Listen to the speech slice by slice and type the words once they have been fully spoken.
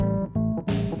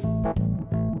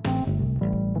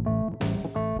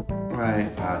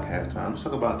right, podcast time. Let's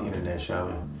talk about the internet, shall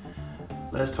we?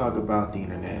 Let's talk about the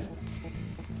internet.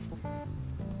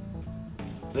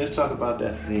 Let's talk about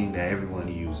that thing that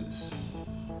everyone uses.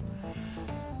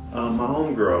 My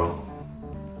homegirl,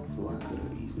 who I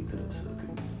easily could have took it,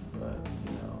 but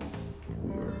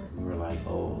we were like,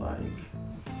 old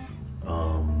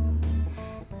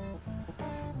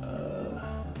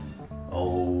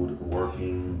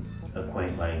working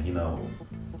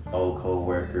old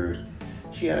co-workers.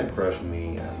 She had a crush on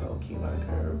me. I low-key liked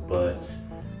her, but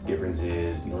difference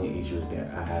is the only issue is that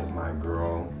I had my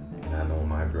girl, and I know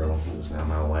my girl, who is now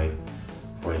my wife,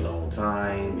 for a long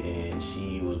time, and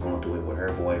she was going through it with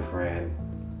her boyfriend.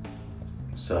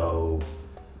 So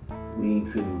we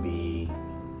couldn't be.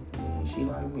 She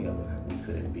liked me, but we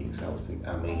couldn't be. Because I was thinking,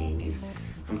 I'm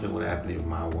thinking what happened if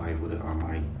my wife would have,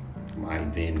 or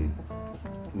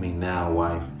now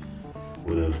wife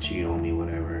would have cheated on me,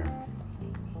 whatever.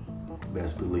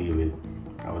 Best believe it,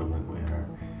 I would have went with her.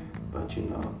 But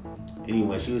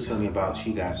anyway, she was telling me about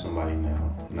she got somebody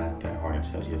now. Not that hard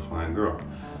to tell. She's a fine girl.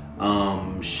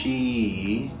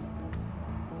 She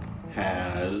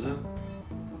has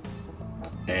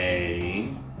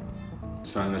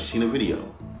seen a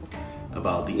video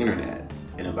about the internet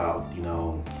and about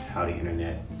how the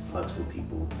internet fucks with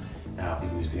people, how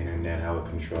people use the internet, how it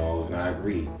controls. And I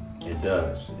agree, it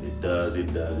does.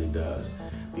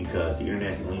 Because the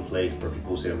internet's the only place where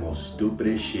people say the most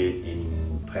stupidest shit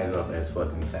and pass it off as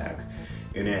fucking facts.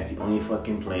 The internet's the only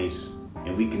fucking place,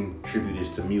 and we can attribute this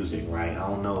to music, right? I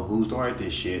don't know who started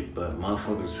this shit, but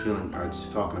motherfuckers are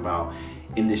just talking about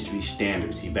industry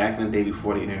standards. See, back in the day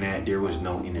before the internet, there was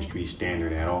no industry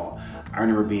standard at all. I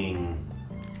remember being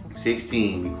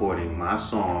 16, recording my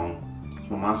songs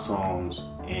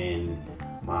in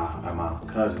my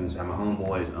cousins and my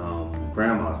homeboy's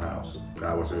grandma's house.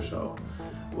 God was her show.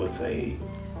 With a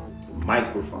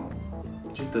microphone,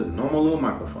 just a normal little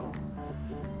microphone,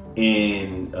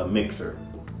 and a mixer,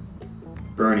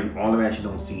 burning all of that shit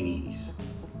on CDs.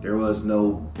 There was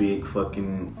no big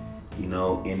fucking,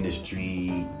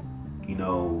 industry,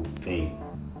 thing.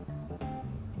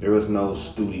 There was no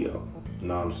studio, you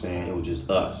know what I'm saying? It was just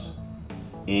us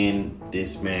in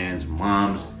this man's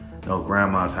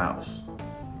grandma's house.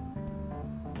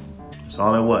 That's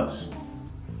all it was.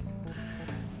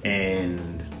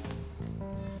 And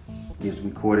it's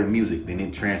recorded music. Then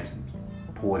it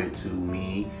transported to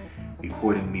me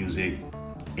recording music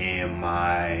in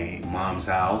my mom's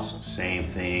house. Same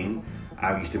thing.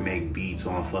 I used to make beats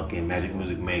on fucking Magic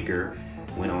Music Maker.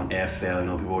 Went on FL.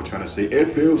 People were trying to say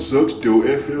FL sucks though.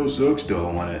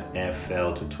 I want an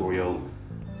FL tutorial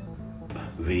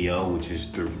video, which is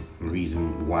the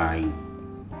reason why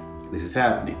this is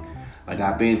happening. Like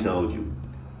I've been told you.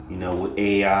 With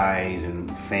AIs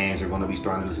and fans are going to be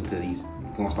starting to listen to these,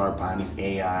 going to start buying these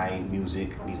AI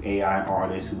music, these AI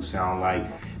artists who sound like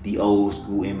the old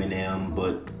school Eminem,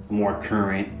 but more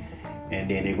current. And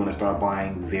then they're going to start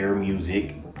buying their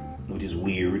music, which is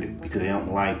weird because they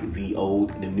don't like the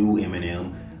new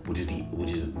Eminem, which is the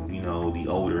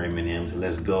older Eminem. So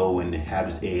let's go and have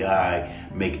this AI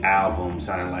make albums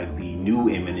sounding like the new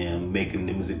Eminem, making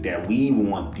the music that we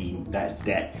want. That's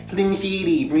that Slim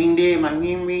Shady, bring there my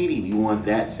name ready. We want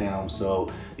that sound. So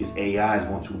this AI is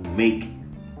going to make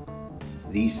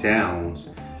these sounds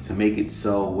to make it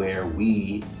so where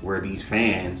these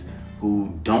fans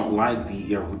who don't like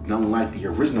the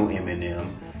original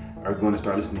Eminem are going to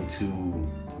start listening to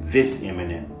this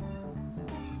Eminem,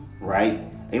 right?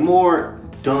 A more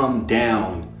dumbed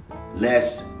down,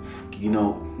 less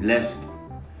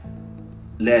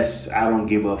I don't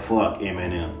give a fuck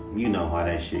Eminem. You know how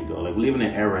that shit go. Like we live in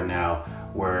an era now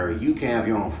where you can have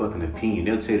your own fucking opinion.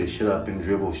 They'll tell you to shut up and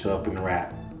dribble, shut up and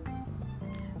rap.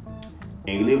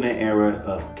 And you live in an era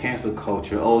of cancel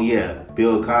culture. Oh yeah,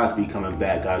 Bill Cosby coming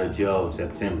back out of jail in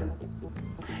September.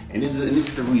 And this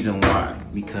is the reason why.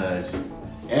 Because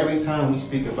every time we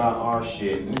speak about our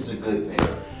shit, and this is a good thing,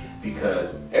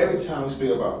 because every time we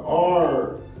speak about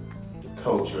our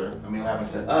culture, what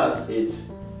happens to us,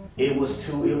 it was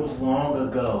long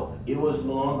ago,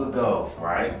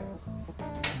 right?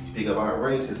 Speak about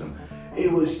racism.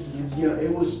 It was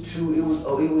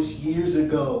years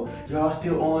ago. Y'all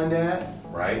still on that,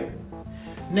 right?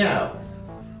 Now,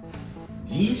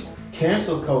 these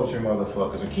cancel culture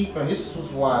motherfuckers, and this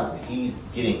is why he's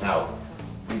getting out.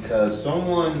 Because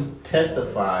someone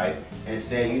testified and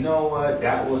said, you know what,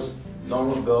 that was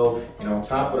long ago, and on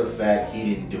top of the fact,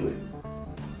 he didn't do it.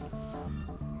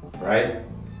 Right?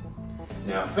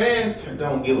 Now, fans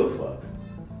don't give a fuck.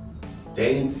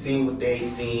 They seen what they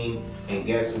seen, and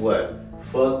guess what?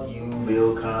 Fuck you,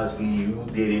 Bill Cosby, you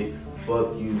did it.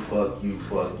 Fuck you.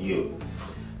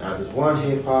 Now there's one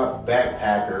hip hop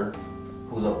backpacker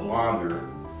who's a blogger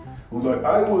who's like,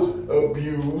 I was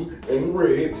abused and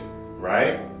raped,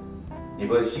 right? Yeah,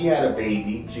 but she had a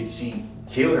baby. She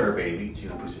killed her baby. She's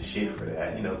a piece of shit for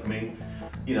that. You know what I mean?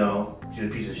 You know, she's a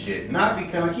piece of shit. Not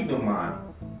because, I keep in mind,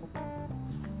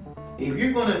 if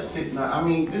you're gonna sit, I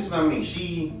mean, this is what I mean.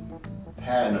 She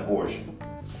had an abortion.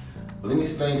 But let me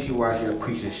explain to you why she's a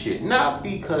piece of shit. Not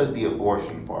because the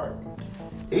abortion part.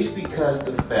 It's because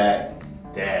the fact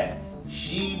that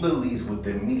she believes what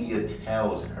the media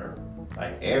tells her.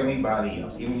 Like everybody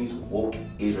else, even these woke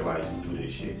Israelites who do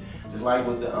this shit. Just like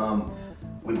with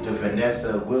the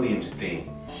Vanessa Williams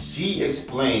thing. She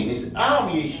explained, it's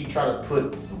obvious she tried to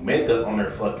put makeup on her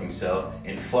fucking self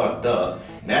and fucked up.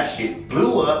 And that shit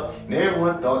blew up and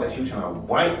everyone thought that she was trying to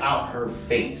wipe out her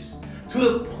face. To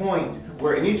the point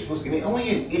where, and only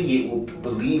an idiot will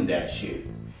believe that shit.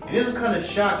 And it was kind of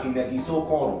shocking that these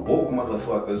so-called woke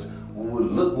motherfuckers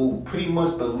will pretty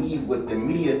much believe what the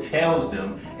media tells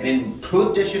them and then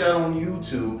put that shit out on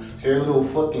YouTube to their little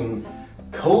fucking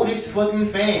coldest fucking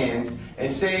fans and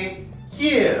say,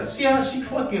 yeah, see how she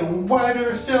fucking whited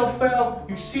herself out?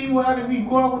 You see why did we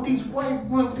go out with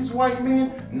this white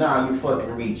man? Nah, you're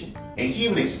fucking reaching. And she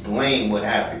even explained what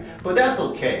happened. But that's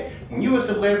okay. When you're a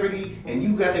celebrity and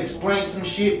you got to explain some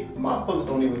shit, motherfuckers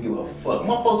don't even give a fuck.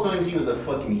 Motherfuckers don't even see you as a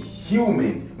fucking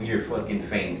human when you're fucking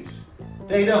famous.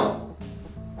 They don't.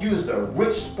 You just a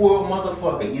rich, spoiled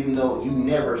motherfucker, even though you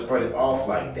never started off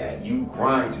like that. You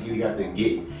grind till you got to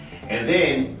get. And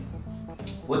then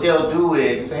what they'll do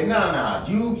is say, nah,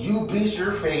 you bleach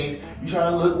your face, you try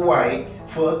to look white,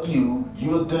 fuck you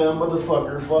a dumb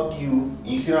motherfucker, fuck you.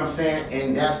 You see what I'm saying?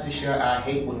 And that's the shit I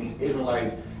hate when these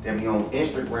Israelites that be on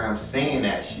Instagram saying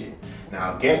that shit.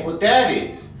 Now, guess what that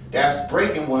is? That's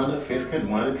breaking one of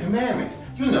the commandments.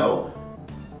 You know,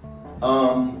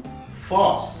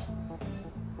 false.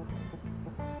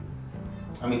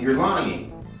 I mean, you're lying.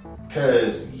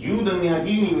 Because you didn't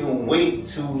even wait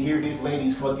to hear this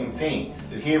lady's fucking thing,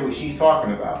 to hear what she's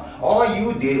talking about. All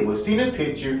you did was see the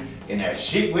picture and that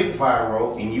shit went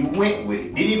viral and you went with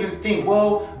it. Didn't even think,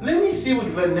 well, let me see what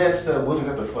Vanessa Williams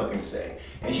have to fucking say.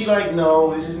 And she like,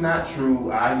 no, this is not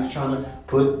true. I was trying to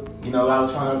put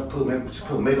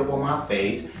makeup on my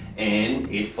face and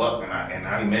it fucked and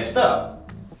I messed up.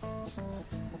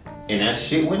 And that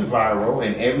shit went viral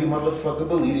and every motherfucker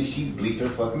believed that she bleached her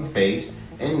fucking face.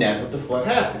 And that's what the fuck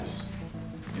happens.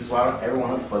 This is why everyone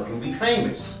will fucking be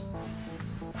famous.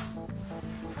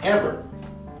 Ever.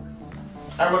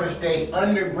 I'd rather stay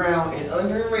underground and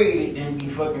underrated than be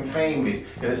fucking famous.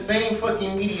 The same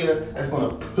fucking media that's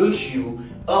gonna push you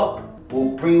up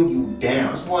will bring you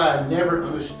down. That's why I never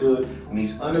understood when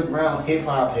these underground hip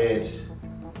hop heads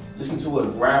listen to a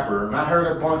rapper, and I heard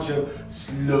a bunch of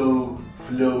slow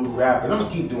flow rappers. I'm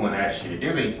gonna keep doing that shit.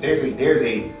 There's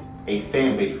a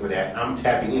fan base for that. I'm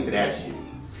tapping into that shit.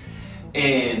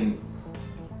 And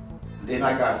then,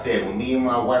 like I said, when me and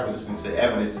my wife was listening to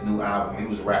Evidence's new album, he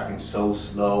was rapping so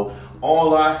slow.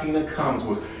 All I seen in the comments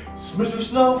was, Mr.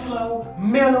 Slow Flow,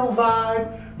 mellow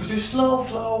vibe. Mr. Slow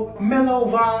Flow, mellow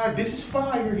vibe. This is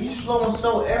fire. He's flowing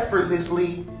so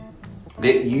effortlessly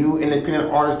that you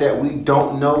independent artists that we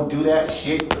don't know do that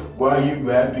shit. Why are you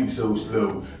rapping so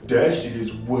slow? That shit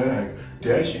is whack.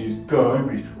 That shit is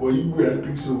garbage. Why are you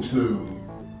rapping so slow?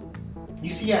 You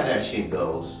see how that shit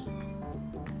goes.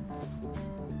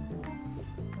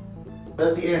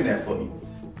 That's the internet for you.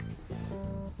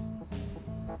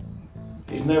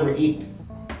 It's never equal.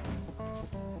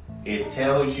 It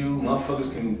tells you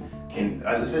motherfuckers can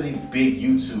especially these big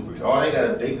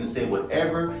YouTubers, they can say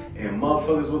whatever and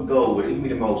motherfuckers will go with it. It can be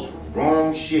the most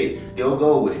wrong shit. They'll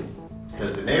go with it.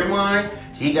 Because in their mind,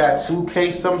 he got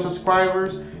 2K some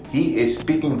subscribers. He is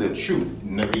speaking the truth.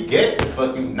 Never get the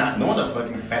fucking, not knowing the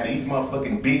fucking fact that these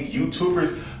motherfucking big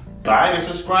YouTubers buy their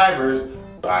subscribers,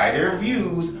 buy their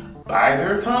views, buy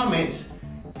their comments.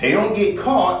 They don't get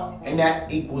caught, and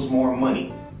that equals more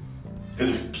money. Because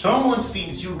if someone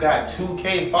sees that you got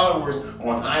 2K followers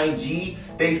on IG,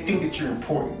 they think that you're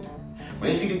important. When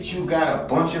they see that you got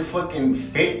a bunch of fucking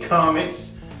fake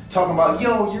comments talking about,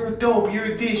 yo, you're dope,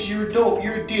 you're this, you're dope,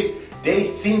 you're this, they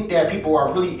think that people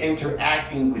are really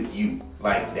interacting with you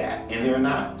like that, and they're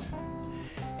not.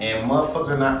 And motherfuckers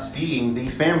are not seeing the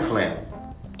fam flam.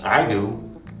 I do.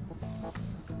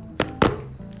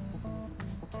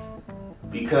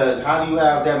 Because how do you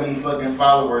have that many fucking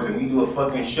followers and we do a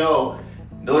fucking show?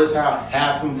 Notice how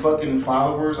half them fucking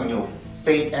followers on your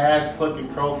fake ass fucking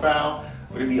profile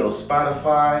would it be on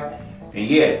Spotify? And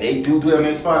yeah, they do it on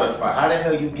their Spotify. How the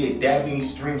hell you get that many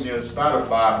streams on your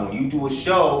Spotify when you do a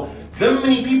show? Them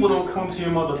many people don't come to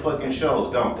your motherfucking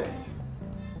shows, don't they?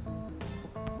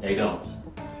 They don't.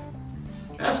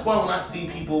 That's why when I see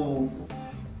people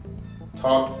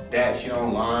talk that shit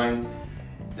online,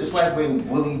 just like when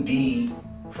Willie D,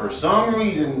 for some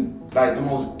reason, like the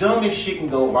most dumbest shit can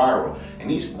go viral. And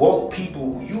these woke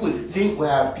people who you would think would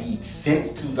have the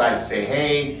sense to like say,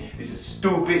 hey, this is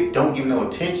stupid, don't give no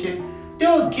attention.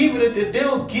 They'll give it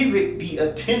the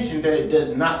attention that it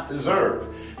does not deserve.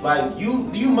 Like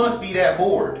you must be that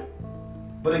bored.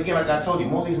 But again, like I told you,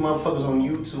 most of these motherfuckers on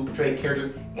YouTube portray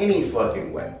characters any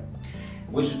fucking way.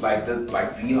 Which is like the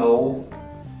whole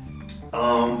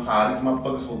how these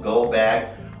motherfuckers will go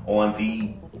back on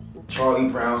the Charlie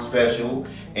Brown special,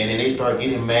 and then they start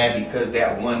getting mad because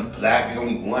there's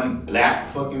only one black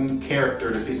fucking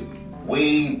character that sits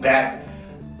way back,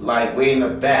 like way in the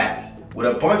back, with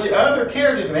a bunch of other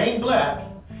characters that ain't black,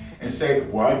 and say,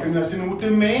 why couldn't I sit in with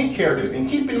the main characters? And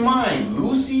keep in mind,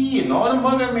 Lucy and all them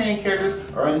other main characters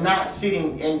are not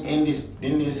sitting in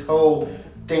this whole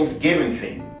Thanksgiving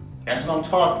thing. That's what I'm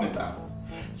talking about.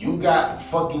 You got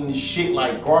fucking shit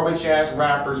like garbage ass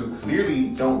rappers who clearly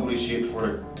don't do this shit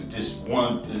for just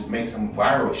make some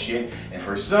viral shit. And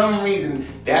for some reason,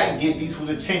 that gets these fools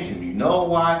attention. You know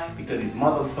why? Because these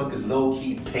motherfuckers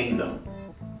low-key pay them.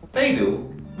 They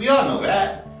do. We all know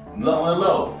that. Low on the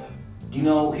low. You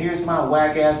know, here's my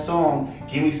whack ass song.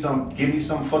 Give me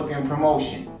some fucking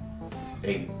promotion.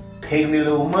 They pay them their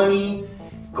little money,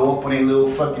 go up on their little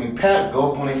fucking pad,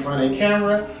 go up on their front of their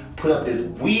camera, put up this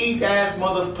weak ass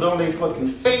put on their fucking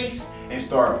face and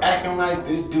start acting like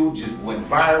this dude just went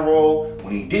viral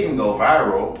when he didn't go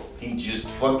viral. He just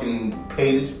fucking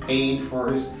paid for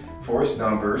his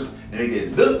numbers. And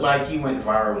it look like he went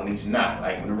viral when he's not.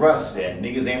 Like when Russ said,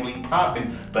 niggas ain't really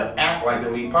popping, but act like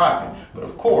they're really popping. But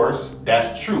of course,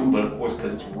 that's true. But of course,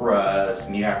 because it's Russ,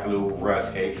 and you have to do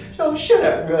Russ hate. So shut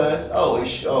up, Russ.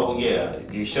 Oh yeah,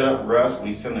 you shut up, Russ. When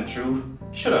he's telling the truth.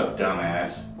 Shut up,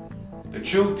 dumbass. The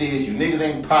truth is, you niggas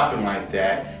ain't popping like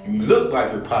that. You look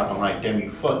like you're popping like them. You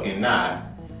fucking not.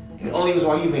 And the only reason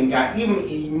why you even got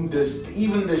even the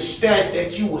stats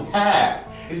that you have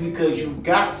is because you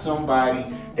got somebody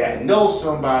that knows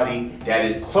somebody that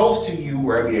is close to you,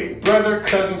 whether it be a brother,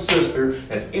 cousin, sister,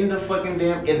 that's in the fucking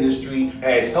damn industry,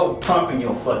 that has helped pumping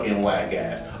your fucking whack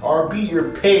ass. Or B,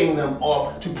 you're paying them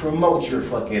off to promote your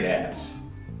fucking ass.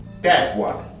 That's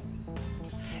why.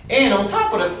 And on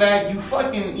top of the fact, you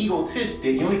fucking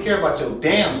egotistic, you only care about your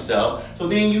damn self, so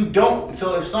then you don't,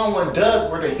 so if someone does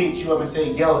were to hit you up and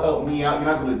say, yo, help me out, you're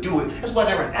not gonna do it. That's why I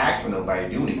never asked for nobody to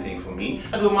do anything for me.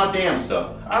 I do it my damn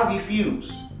self. I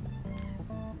refuse.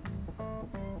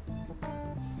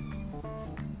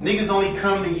 Niggas only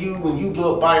come to you when you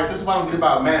blow up buyers. That's why I don't get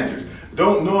about managers.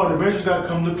 Don't know, the managers gotta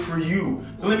come look for you.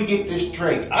 So let me get this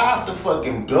straight. I have to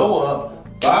fucking blow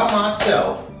up by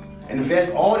myself and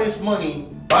invest all this money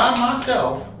by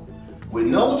myself with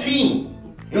no team.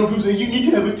 You know, people say you need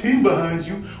to have a team behind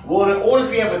you. Well, in order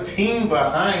for you to have a team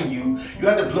behind you, you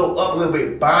have to blow up a little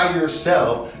bit by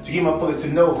yourself to get motherfuckers to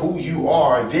know who you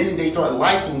are. Then they start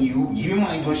liking you. You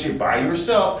might doing shit by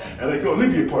yourself. And like, oh, let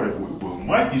me be a part of what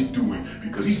Mike is doing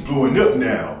because he's blowing up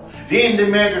now. Then the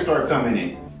managers start coming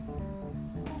in.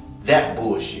 That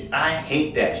bullshit. I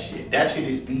hate that shit. That shit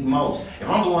is the most. If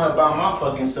I'm doing it by my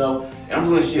fucking self, and I'm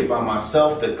doing shit by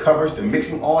myself, the covers, the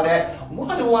mixing, all that,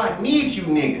 why do I need you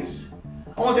niggas?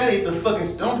 All that is the fucking,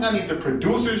 don't I need the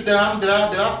producers that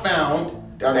I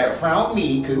found, that found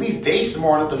me, because at least they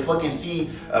smart enough to fucking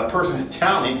see a person's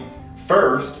talent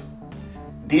first,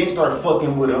 then start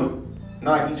fucking with them.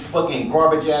 Not like these fucking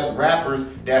garbage ass rappers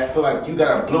that feel like you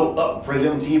gotta blow up for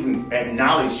them to even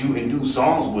acknowledge you and do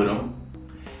songs with them.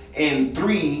 And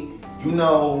 3, you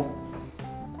know,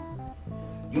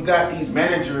 you got these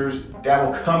managers that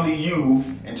will come to you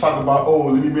and talk about, oh,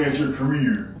 let me manage your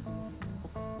career.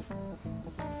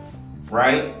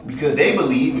 Right? Because they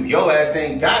believe if your ass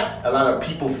ain't got a lot of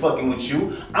people fucking with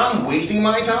you, I'm wasting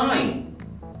my time.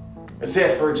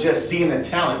 Except for just seeing the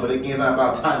talent, but again, it's not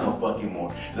about time no fucking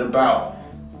more. It's about,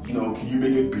 you know, can you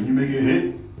make a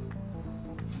hit?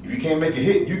 If you can't make a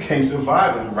hit, you can't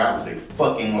survive. And the rappers, they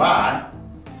fucking lie.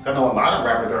 I know a lot of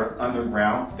rappers that are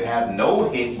underground that have no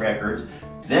hit records,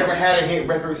 never had a hit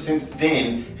record since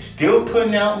then, still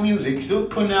putting out music, still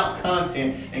putting out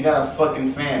content, and got a fucking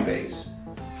fan base.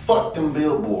 Fuck them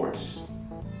billboards.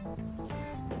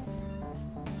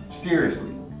 Seriously.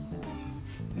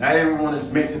 Not everyone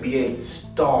is meant to be a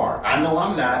star. I know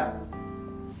I'm not.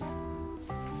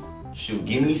 Shoot,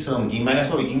 give me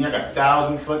like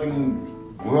 1,000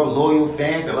 fucking real loyal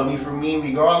fans that love me for me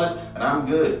regardless, and I'm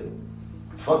good.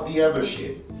 Fuck the other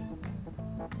shit.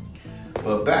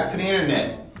 But back to the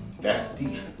internet. That's the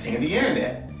thing of the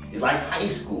internet. It's like high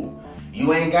school.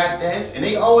 You ain't got this. And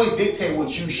they always dictate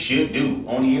what you should do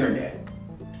on the internet.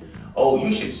 Oh,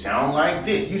 you should sound like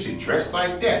this. You should dress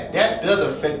like that. That does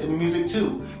affect the music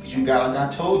too. Because you got, like I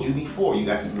told you before, you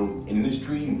got these little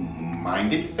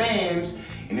industry-minded fans,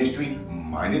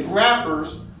 industry-minded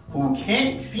rappers who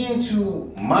can't seem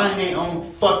to mind their own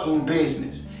fucking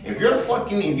business. If you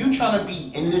trying to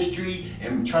be industry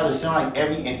and try to sound like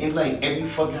and emulate every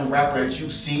fucking rapper that you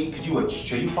see, because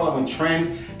you following trends,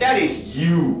 that is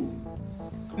you.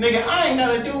 Nigga, I ain't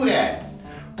gotta do that.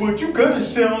 But you gotta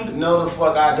sound, no the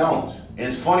fuck I don't. And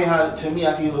it's funny how, to me,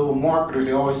 I see little marketers,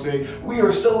 they always say, we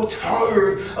are so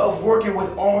tired of working with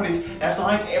artists that's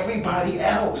like everybody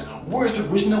else. Where's the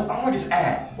original artist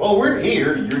at? Well, we're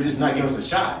here, you're just not giving us a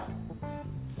shot.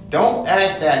 Don't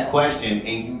ask that question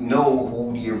and you know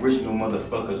who the original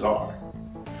motherfuckers are.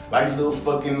 Like this little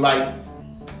fucking,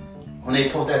 when they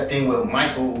post that thing with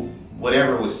Michael,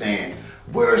 whatever was saying,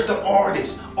 where's the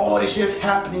artist? All this shit's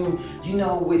happening,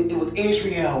 with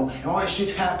Israel and all this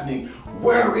shit's happening.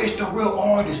 Where is the real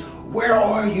artist? Where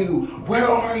are you? Where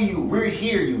are you? We're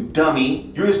here, you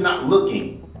dummy. You're just not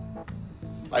looking.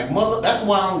 That's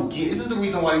why I don't get. This is the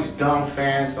reason why these dumb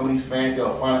fans, some of these fans,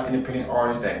 they'll find an independent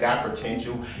artist that got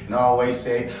potential and always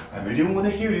say, I really didn't want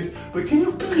to hear this, but can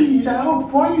you please,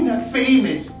 why are you not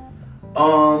famous?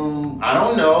 I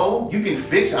don't know. You can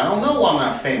fix it. I don't know why I'm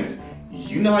not famous.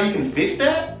 You know how you can fix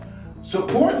that?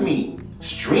 Support me.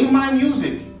 Stream my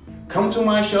music. Come to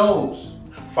my shows.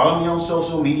 Follow me on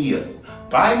social media.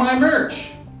 Buy my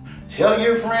merch. Tell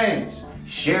your friends.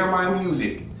 Share my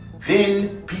music.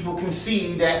 Then people can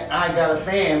see that I got a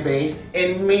fan base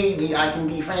and maybe I can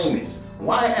be famous.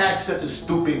 Why ask such a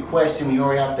stupid question when you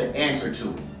already have the answer to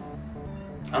it?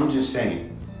 I'm just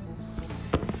saying.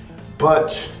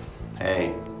 But,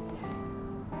 hey.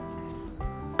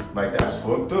 That's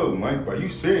fucked up, Mike. But you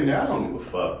saying that, I don't give a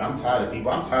fuck. I'm tired of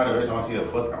people. I'm tired of every time I see a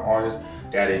fucking artist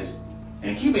that is.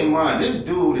 And keep in mind, this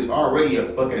dude is already a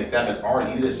fucking established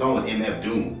artist. He did a song with MF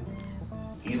Doom.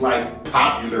 He's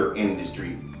popular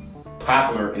industry,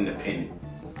 popular independent.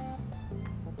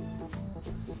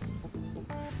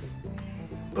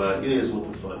 But it is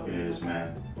what the fuck it is,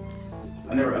 man.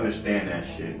 I never understand that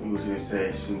shit. We was gonna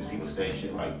say, people say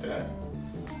shit like that.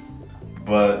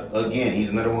 But again, he's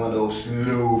another one of those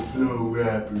slow flow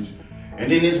rappers.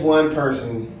 And then this one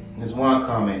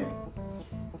comment,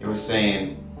 they were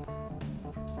saying,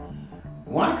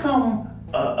 why come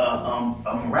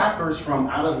rappers from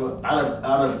out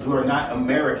of who are not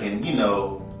American,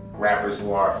 rappers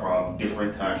who are from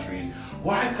different countries,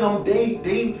 why come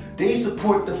they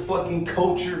support the fucking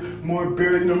culture more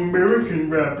better than American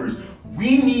rappers?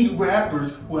 We need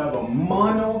rappers who have a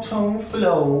monotone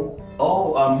flow.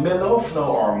 Oh, a mellow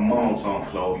flow or a monotone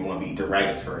flow, if you want to be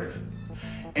derogatory.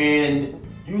 And,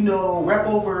 rap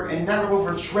over, and not rap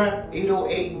over trap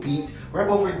 808 beats, rap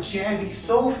over jazzy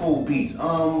soulful beats.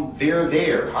 They're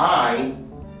there, hi.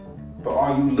 But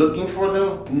are you looking for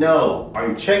them? No. Are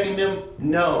you checking them?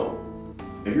 No.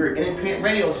 If you're an independent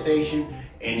radio station,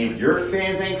 and if your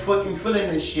fans ain't fucking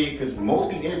feeling this shit, because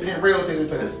most of these independent radio stations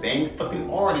play the same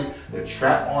fucking artists, the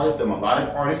trap artists, the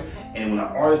melodic artists, and when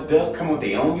an artist does come with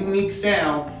their own unique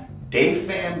sound, their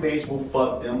fan base will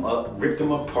fuck them up, rip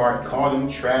them apart, call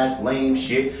them trash, lame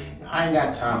shit. I ain't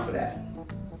got time for that.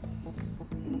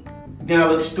 Then I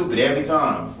look stupid every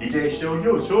time. DJ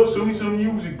show me some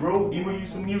music, bro. Email you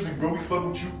some music, bro. We fuck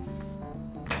with you.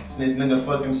 This nigga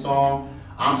fucking song.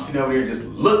 I'm sitting over there just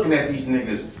looking at these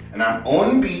niggas, and I'm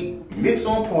on beat, mix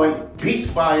on point, beats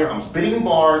fire, I'm spitting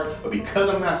bars, but because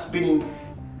I'm not spitting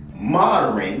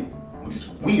modern, which is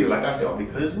weird, like I said,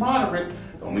 because it's modern,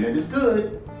 don't mean that it's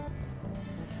good.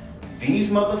 These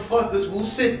motherfuckers will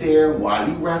sit there while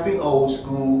you rapping old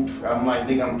school. I'm like,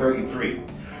 nigga, I'm 33.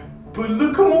 But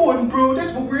look, come on, bro,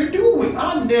 that's what we're doing.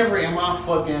 I never in my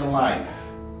fucking life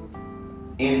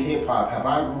in hip hop have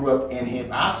I grew up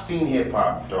in I've seen hip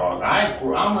hop, dog.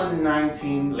 I'm under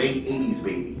 19, late 80s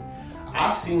baby.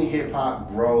 I've seen hip hop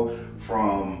grow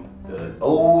from the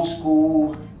old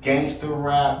school gangster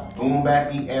rap, boom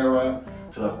bappy era,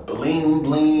 to the bling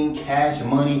bling cash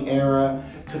money era,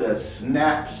 to the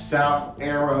snap south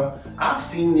era. I've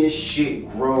seen this shit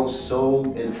grow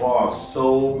evolve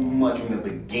so much from the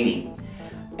beginning.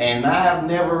 And I have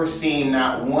never seen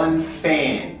not one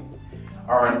fan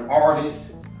or an artist,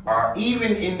 or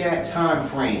even in that time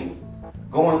frame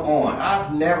going on,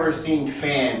 I've never seen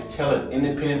fans tell an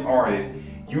independent artist,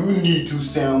 you need to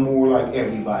sound more like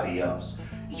everybody else.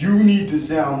 You need to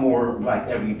sound more like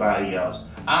everybody else.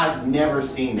 I've never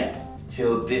seen that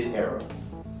till this era.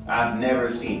 I've never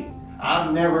seen it.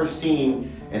 I've never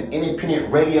seen an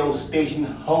independent radio station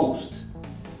host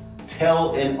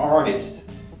tell an artist,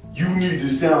 you need to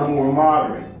sound more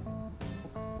modern.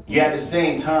 Yet at the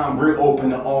same time, we're open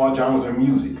to all genres of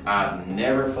music. I've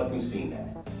never fucking seen that.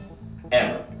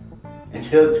 Ever.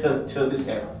 Until this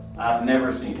era. I've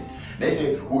never seen it. They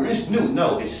say, well, it's new.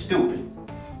 No, it's stupid.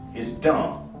 It's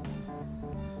dumb.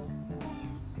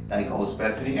 That goes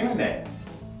back to the internet.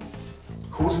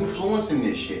 Who's influencing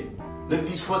this shit? Look at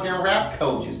these fucking rap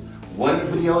coaches. One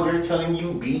video they're telling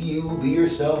you, be you, be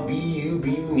yourself, be you,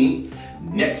 be unique.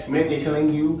 Next minute they're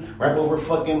telling you, rap over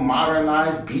fucking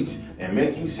modernized beats and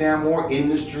make you sound more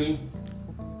industry.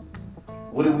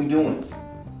 What are we doing?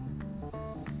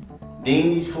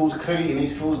 Then these fools clearly, and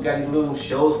these fools got these little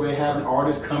shows where they have an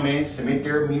artist come in, submit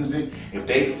their music. If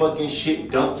they fucking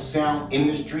shit don't sound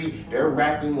industry, they're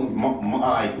rapping with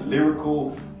like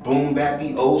lyrical, boom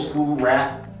bappy, old school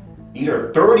rap. These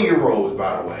are 30-year-olds,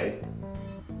 by the way.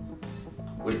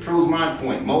 Which proves my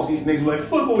point. Most of these niggas are like,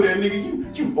 fuck over that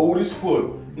nigga, you old as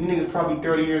fuck. You niggas probably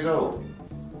 30 years old.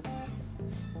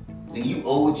 And you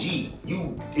OG.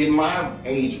 You in my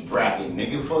age bracket,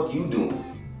 nigga, fuck you doing.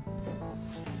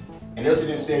 And they'll sit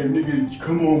there and say, nigga,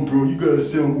 come on, bro, you gotta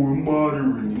sound more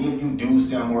modern. And if you do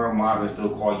sound more modern, they'll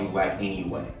call you whack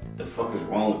anyway. The fuck is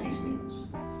wrong with these niggas?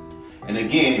 And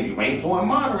again, if you ain't flowing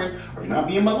modern or you're not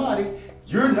being melodic,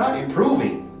 you're not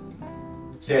improving.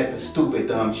 Says the stupid,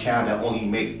 dumb child that only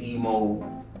makes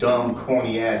emo, dumb,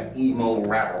 corny-ass emo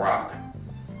rap rock.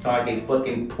 It's like a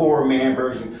fucking poor man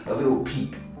version of Little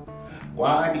Peep.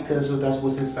 Why? Because that's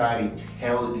what society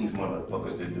tells these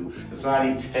motherfuckers to do.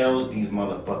 Society tells these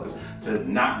motherfuckers to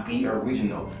not be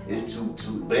original. It's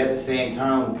but at the same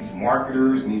time, with these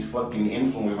marketers and these fucking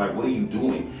influencers, like, what are you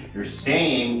doing? You're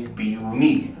saying be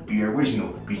unique, be original,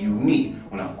 be unique.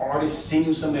 When an artist sends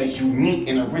you something that's unique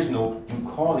and original, you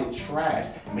call it trash.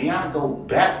 May I go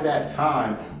back to that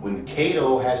time when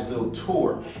Kato had his little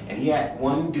tour and he had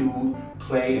one dude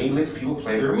play, and he lets people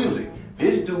play their music.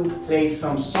 This dude plays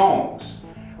some songs.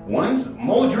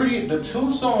 Majority, the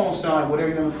two songs sound like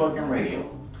whatever on the fucking radio.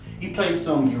 He plays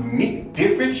some unique,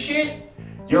 different shit.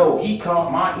 Yo, he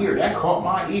caught my ear. That caught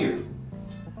my ear.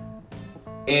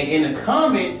 And in the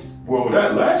comments, well,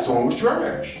 that last song was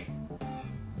trash.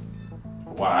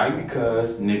 Why?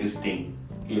 Because niggas think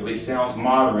if it sounds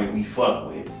modern, we fuck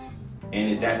with it.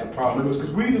 And that's the problem.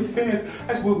 Because we the fans,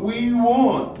 that's what we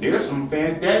want. There's some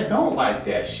fans that don't like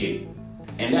that shit.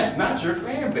 And that's not your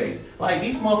fan base. Like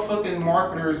these motherfucking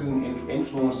marketers and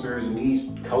influencers and these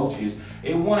coaches,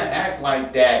 they want to act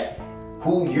like that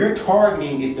who you're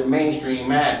targeting is the mainstream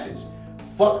masses.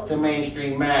 Fuck the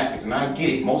mainstream masses. And I get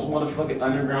it. Most motherfucking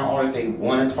underground artists, they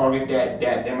want to target that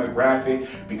demographic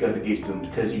because it gets them,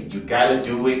 because you gotta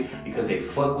do it, because they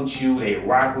fuck with you, they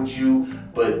rock with you,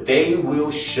 but they will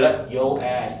shut your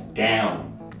ass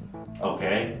down.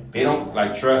 Okay? They don't,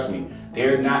 like, trust me.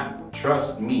 They're not,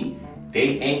 trust me.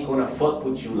 They ain't gonna fuck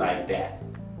with you like that.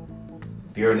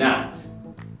 They're not.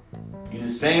 You're the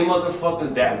same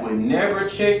motherfuckers that would never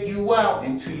check you out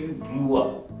until you blew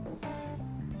up.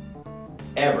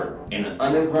 Ever. In the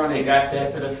underground, they got that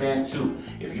set of fans too.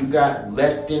 If you got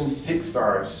less than 6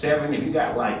 or 7, if you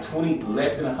got like 20,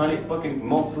 less than 100 fucking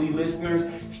monthly listeners,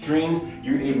 streams,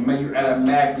 you're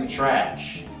automatically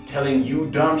trash. Telling you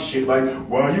dumb shit like,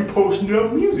 why are you posting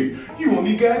up music? You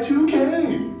only got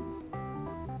 2K.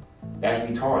 That's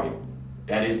retarded.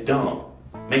 That is dumb.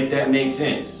 Make that make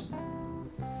sense.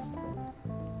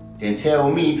 Then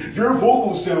tell me your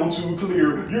vocals sound too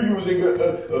clear. You're using a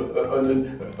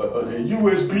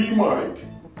USB mic.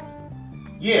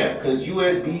 Yeah, because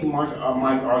USB mics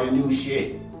are the new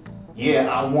shit. Yeah,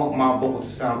 I want my vocals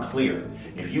to sound clear.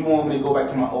 If you want me to go back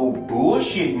to my old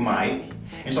bullshit mic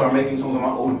and start making songs on my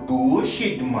old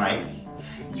bullshit mic,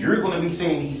 you're going to be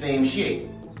saying these same shit.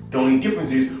 The only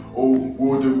difference is, oh,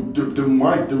 well, the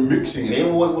mic, the mixing. They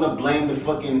always want to blame the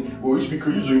fucking, well, it's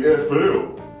because you're using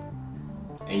FL.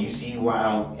 And you see why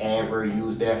I don't ever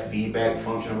use that feedback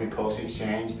function on Repost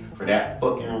Exchange? For that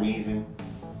fucking reason.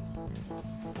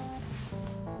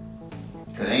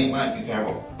 Because it ain't like you can have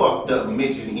a fucked up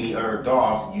mix using any other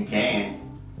DAWs. You can.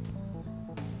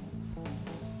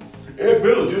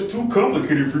 FL is just too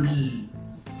complicated for me.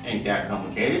 Ain't that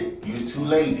complicated. You was too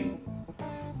lazy.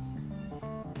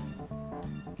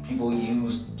 People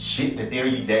use shit that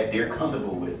they're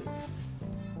comfortable with.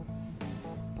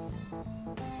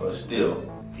 But still,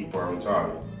 people are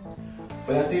retarded.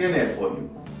 But that's the internet for you.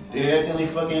 That's the only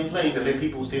fucking place that let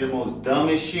people say the most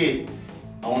dumbest shit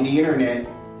on the internet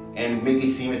and make it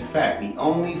seem as fact. The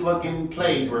only fucking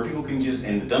place where people can just,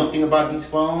 and the dumb thing about these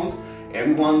phones,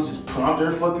 everyone's just put out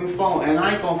their fucking phone. And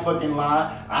I ain't gonna fucking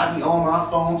lie. I be on my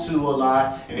phone too a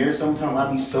lot. And there's sometimes I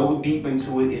be so deep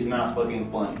into it, it's not fucking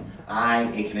funny. I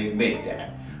can admit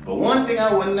that. But one thing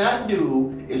I would not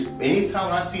do is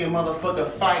anytime I see a motherfucker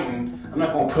fighting, I'm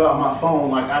not gonna pull out my phone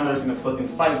like I've never seen a fucking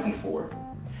fight before.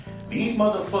 These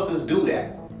motherfuckers do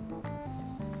that.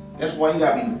 That's why you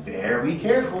gotta be very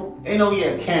careful. And oh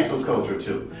yeah, cancel culture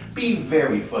too. Be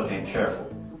very fucking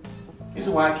careful. This is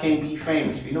why I can't be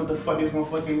famous. You know what the fuck it's gonna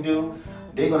fucking do?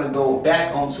 They're gonna go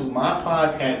back onto my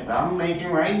podcast that I'm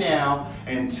making right now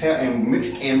and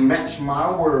mix and match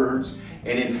my words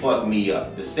and then fuck me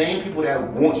up. The same people that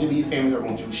want you to be famous are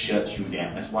going to shut you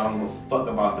down. That's why I don't give a fuck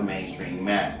about the mainstream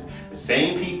masses. The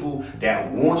same people that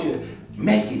want you to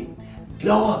make it,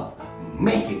 blow up,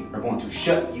 make it, are going to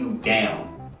shut you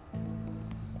down.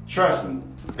 Trust me,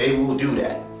 they will do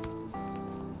that.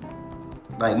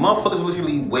 Like, motherfuckers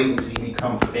literally wait until you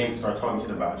become famous and start talking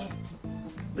shit about you.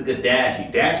 Look at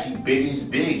Dashie. Dashie, big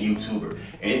YouTuber.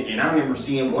 And I remember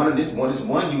seeing this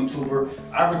one YouTuber,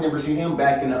 I remember seeing him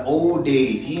back in the old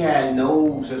days. He had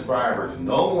no subscribers.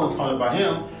 No one talked about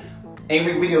him.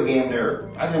 Angry Video Game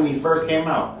Nerd. I said when he first came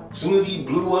out. As soon as he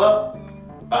blew up,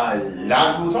 a lot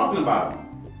of people were talking about him.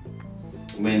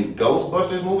 When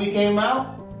Ghostbusters movie came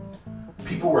out,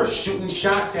 people were shooting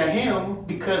shots at him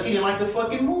because he didn't like the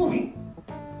fucking movie.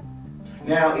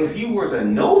 Now, if he was a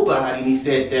nobody and he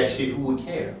said that shit, who would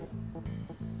care?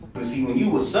 But see, when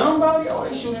you was somebody, oh,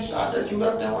 they shooting shots at you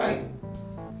left and right.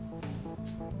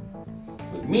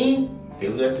 With me, they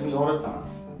do that to me all the time.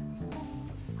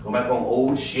 Go back on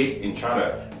old shit and try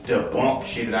to debunk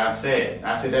shit that I said.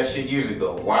 I said that shit years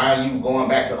ago. Why are you going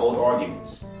back to old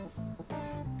arguments?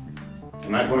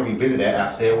 I'm not going to revisit that. I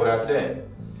said what I said.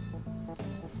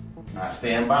 I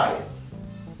stand by it.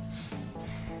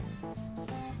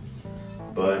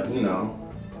 But, you know,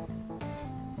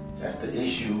 that's the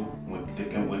issue with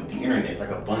the internet. It's like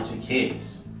a bunch of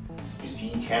kids. You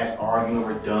see cats arguing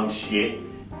over dumb shit.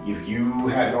 If you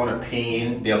have your own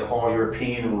opinion, they'll call your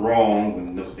opinion wrong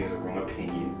when those things are wrong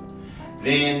opinion.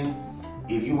 Then,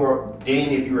 if you are an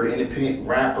independent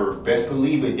rapper, best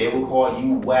believe it, they will call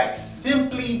you whack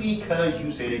simply because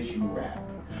you say that you rap.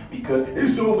 Because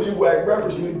there's so many whack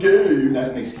rappers in the game.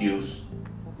 That's an excuse.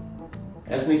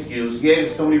 That's an excuse. Yeah,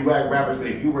 there's so many whack rappers, but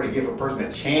if you were to give a person a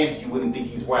chance, you wouldn't think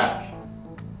he's whack.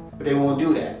 But they won't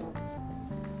do that.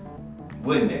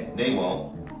 Wouldn't they? They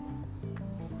won't.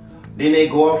 Then they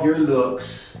go off your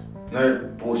looks. Another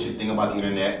bullshit thing about the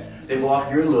internet. They go off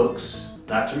your looks,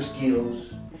 not your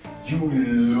skills. You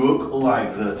look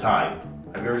like the type.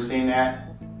 Have you ever seen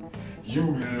that?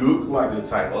 You look like the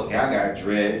type. Okay, I got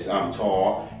dreads, I'm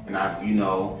tall, and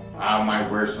I might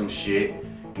wear some shit.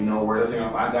 You know,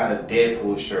 I got a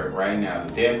Deadpool shirt right now.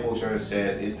 The Deadpool shirt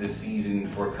says it's the season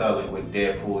for color with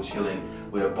Deadpool chilling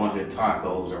with a bunch of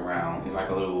tacos around. It's like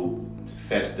a little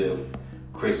festive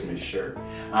Christmas shirt.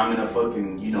 I'm in a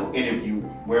fucking, interview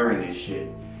wearing this shit.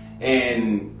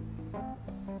 And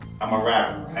I'm a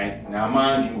rapper, right? Now,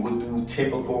 mind you, what do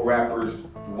typical rappers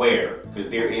wear? Because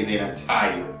there is an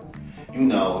attire. You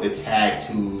know, the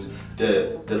tattoos,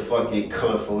 the fucking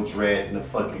colorful dreads, and the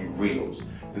fucking reels.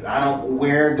 Because I don't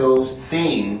wear those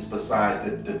things besides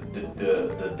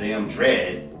the damn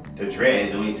dread. The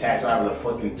dreads, the only tattoo I have is a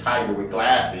fucking tiger with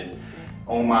glasses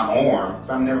on my arm. Because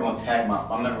I'm never gonna tap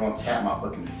my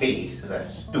fucking face, because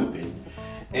that's stupid.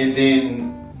 And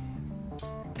then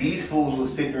these fools will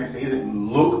sit there and say, he doesn't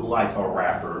look like a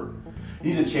rapper.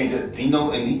 These are change it,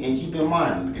 and keep in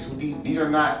mind, because these are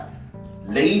not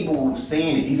labels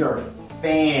saying it. These are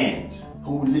fans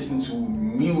who listen to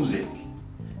music.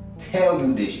 Tell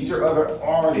you this. These are other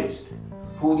artists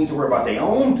who need to worry about their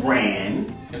own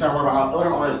brand. It's not worry about how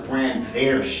other artists brand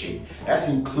their shit. That's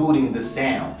including the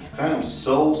sound. Because I am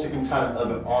so sick and tired of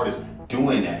other artists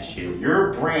doing that shit. If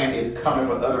your brand is coming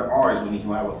for other artists when you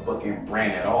don't have a fucking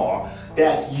brand at all,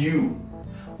 that's you.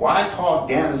 Why talk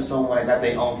down to someone that got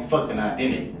their own fucking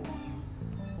identity?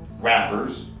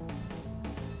 Rappers.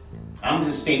 I'm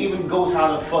just saying, even goes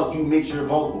how the fuck you mix your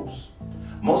vocals.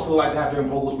 Most people like to have their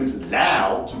vocals mixed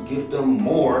loud to give them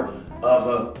more of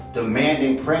a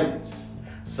demanding presence.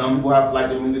 Some people have to like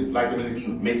the music be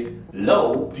mixed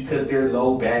low because they're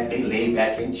low back, they lay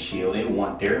back and chill. They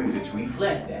want their music to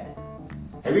reflect that.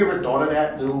 Have you ever thought of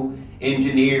that, through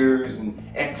engineers and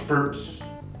experts?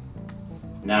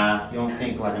 Nah, you don't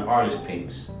think like an artist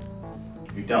thinks.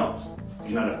 You don't.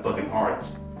 You're not a fucking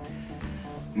artist.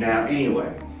 Now,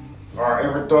 anyway. Or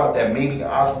ever thought that maybe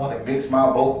I want to mix my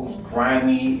vocals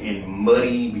grimy and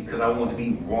muddy because I want to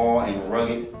be raw and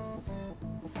rugged?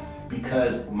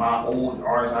 Because my old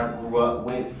artists I grew up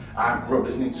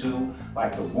listening to,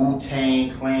 like the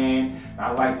Wu-Tang Clan,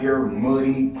 I like their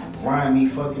muddy, grimy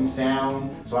fucking sound.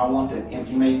 So I want to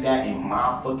implement that in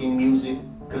my fucking music.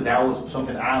 because that was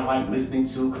something I like listening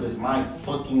to, because it's my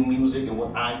fucking music and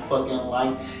what I fucking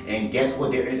like. And guess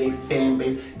what? There is a fan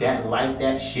base that like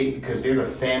that shit, because there's a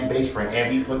fan base for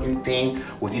every fucking thing,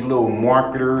 with these little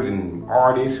marketers and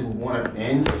artists who want to,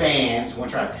 and fans who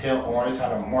want to try to tell artists how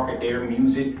to market their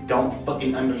music, don't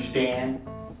fucking understand.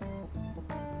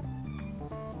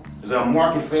 There's a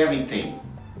market for everything.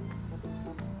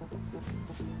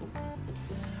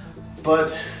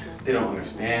 But they don't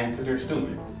understand because they're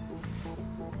stupid.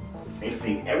 They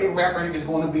think every rapper is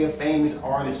going to be a famous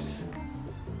artist.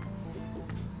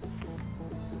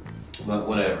 But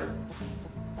whatever.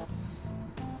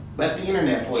 That's the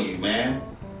internet for you, man.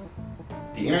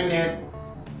 The internet,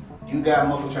 you got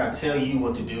motherfuckers trying to tell you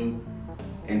what to do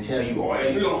and tell you, oh,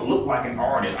 you don't look like an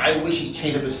artist. I wish he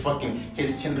changed up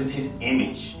his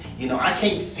image. You know, I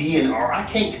can't see an art. I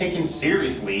can't take him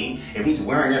seriously if he's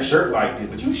wearing a shirt like this.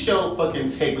 But you sure fucking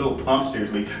take Lil Pump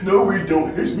seriously. No, we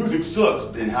don't. His music sucks.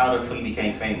 Then how the fuck he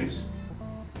became famous?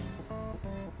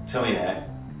 Tell me that.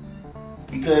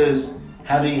 Because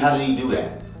how did he do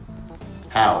that?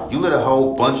 How? You let a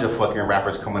whole bunch of fucking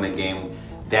rappers come in the game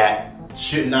that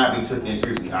should not be taken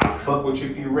seriously. I fuck with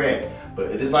Trippie Redd. But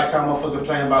it's just like how motherfuckers are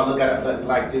playing about, look at it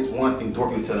like this one thing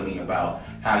Dorky was telling me about,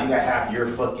 how you got half your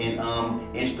fucking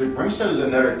Instagram. So there's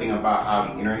another thing about how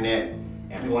the internet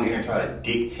and people on the internet try to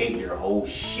dictate your whole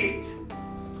shit.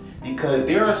 Because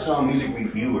there are some music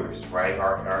reviewers, right,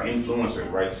 or influencers,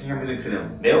 right, send your music to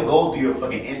them. They'll go through your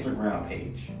fucking Instagram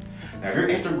page. Now, if your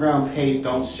Instagram page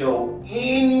don't show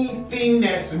anything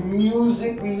that's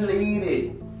music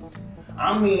related,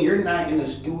 I mean, you're not in the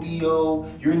studio,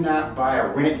 you're not by a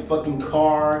rented fucking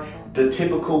car, the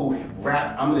typical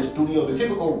rap, I'm in the studio, the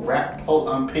typical rap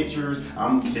pictures,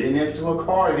 I'm sitting next to a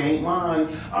car that ain't mine,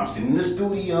 I'm sitting in the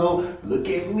studio, look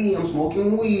at me, I'm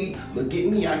smoking weed, look at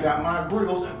me, I got my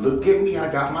grills, look at me,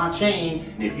 I got my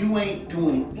chain. And if you ain't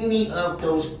doing any of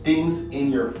those things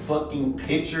in your fucking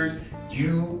pictures,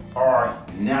 you are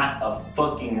not a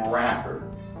fucking rapper.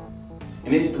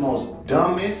 And it's the most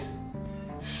dumbest,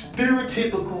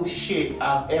 stereotypical shit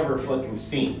I've ever fucking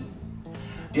seen.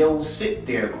 They'll sit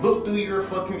there, look through your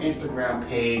fucking Instagram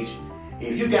page.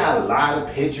 If you got a lot of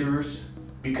pictures,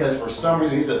 because for some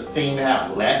reason it's a thing to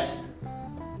have less.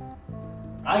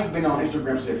 I've been on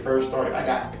Instagram since it first started. I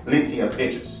got plenty of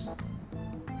pictures.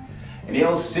 And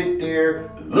they'll sit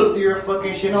there, look through your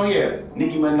fucking shit. Oh yeah,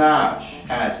 Nicki Minaj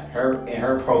has her in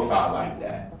her profile like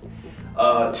that.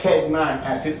 Tech N9ne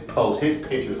has his posts, his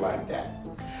pictures like that.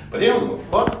 But they don't give a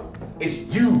fuck.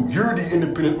 It's you. You're the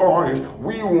independent artist.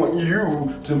 We want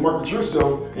you to market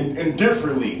yourself and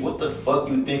differently. What the fuck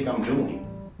do you think I'm doing?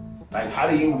 Like, how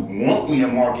do you want me to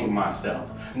market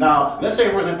myself? Now, let's say,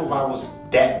 for example, if I was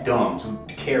that dumb to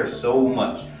care so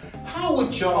much, how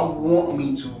would y'all want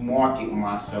me to market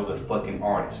myself as a fucking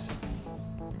artist?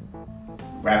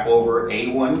 Rap over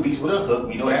A1 beats with a hook.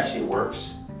 We know that shit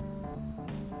works.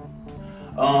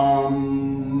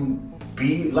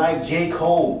 Be like J.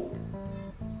 Cole.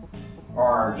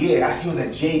 Or, yeah, I see you as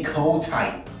a J. Cole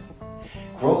type.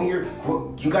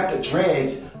 You got the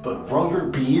dreads, but grow your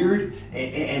beard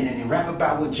and rap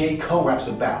about what J. Cole raps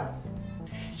about.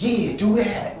 Yeah, do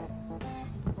that.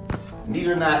 And these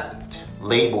are not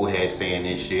label heads saying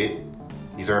this shit.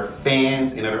 These are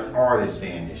fans and other artists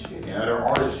saying this shit. And other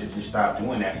artists should just stop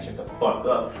doing that and shut the fuck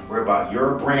up. Worry about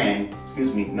your brand,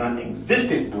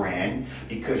 non-existent brand,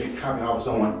 because you're copying off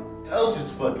someone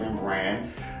else's fucking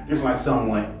brand, just like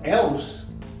someone else,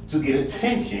 to get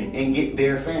attention and get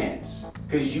their fans.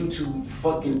 Cause you too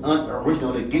fucking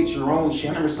unoriginal to get your own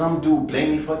shit. I remember some dude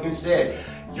blatantly fucking said,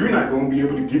 you're not gonna be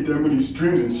able to get that many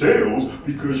streams and sales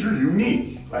because you're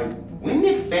unique. Like, when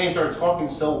did fans start talking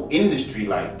so industry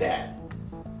like that?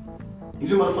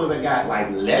 These are motherfuckers that got like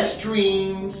less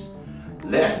streams,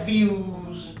 less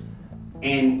views,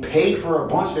 and paid for a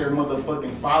bunch of their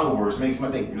motherfucking followers, make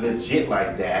something legit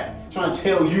like that, trying to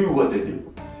tell you what to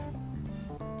do.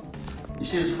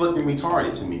 This shit is fucking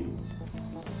retarded to me.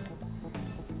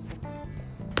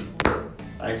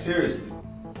 Like, seriously.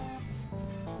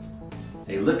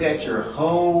 They look at your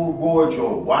whole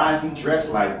wardrobe. Why is he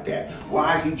dressed like that?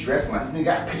 Why is he dressed like this? Nigga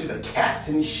got pictures of cats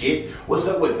and shit. What's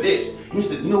up with this? You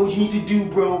know what you need to do,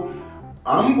 bro?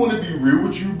 I'm gonna be real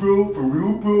with you, bro. For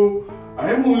real, bro.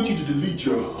 I want you to delete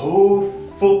your whole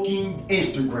fucking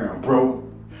Instagram, bro.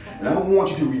 And I want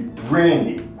you to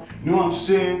rebrand it. You know what I'm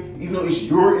saying? Even though it's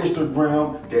your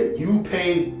Instagram that you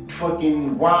pay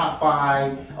fucking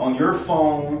Wi-Fi on your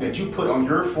phone, that you put on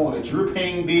your phone, that you're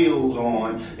paying bills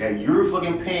on, that you're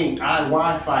fucking paying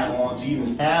Wi-Fi on to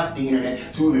even have the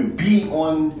internet, to even be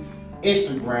on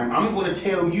Instagram. I'm going to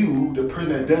tell you, the person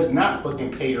that does not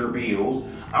fucking pay her bills,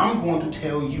 I'm going to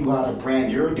tell you how to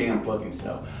brand your damn fucking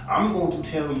self. I'm going to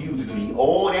tell you to delete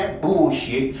all that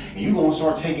bullshit, and you're going to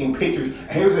start taking pictures.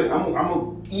 I'm going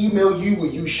to email you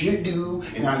what you should do,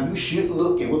 and how you should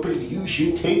look, and what pictures you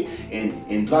should take,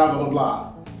 and blah, blah, blah, blah.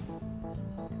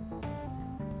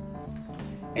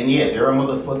 And yet, there are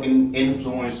motherfucking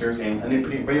influencers and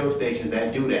independent radio stations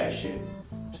that do that shit.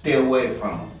 Stay away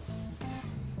from them.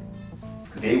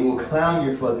 Because they will clown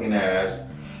your fucking ass,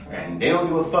 and they don't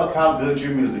give a fuck how good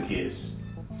your music is.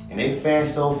 And they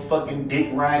fans so fucking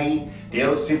dick ridey,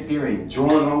 they'll sit there and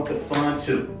join on the fun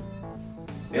too.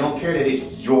 They don't care that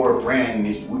it's your brand and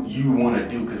it's what you want to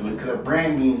do. Because a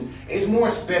brand means it's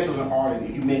more special as an artist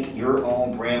if you make your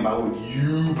own brand by what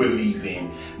you believe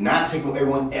in, not take what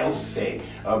everyone else say.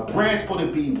 A brand's supposed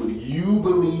to be what you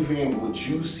believe in, what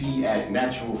you see as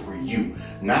natural for you,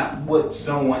 not what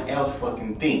someone else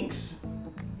fucking thinks.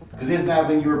 Because it's not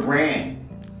even your brand.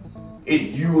 It's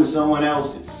you and someone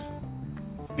else's.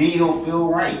 Then you don't feel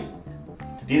right.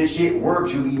 Then the shit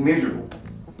works, you'll be miserable.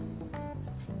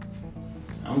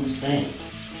 I'm just saying.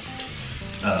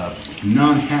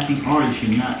 Non-happy artist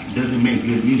doesn't make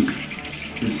good music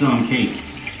in some cases.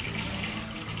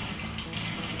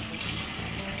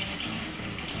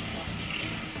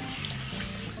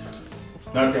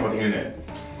 Another thing about the internet.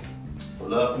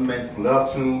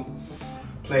 Love to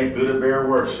play Build-A-Bear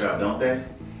Workshop, don't they?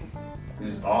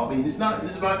 It's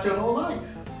about your whole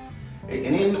life.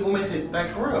 And then the woman said, like,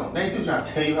 for real, they do try to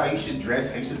tell you how you should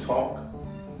dress, how you should talk,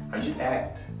 how you should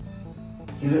act.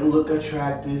 He didn't look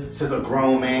attractive. Says a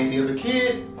grown man. See, as a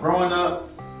kid, growing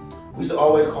up, we used to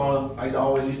always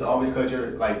cut your,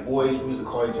 like, boys, we used to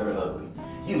call each other ugly.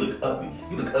 You look ugly.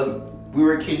 You look ugly. We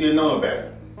were a kid, you didn't know no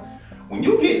better. When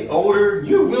you get older,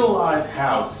 you realize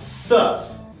how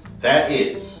sus that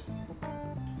is.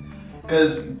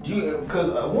 Because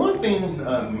one thing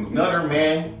another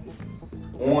man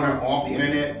on or off the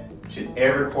internet should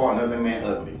ever call another man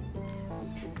ugly.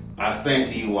 I'll explain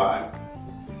to you why.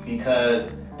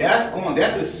 Because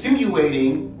that's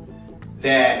insinuating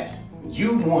that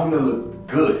you want him to look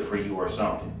good for you or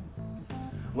something.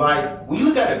 Like, when you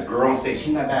look at a girl and say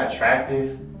she's not that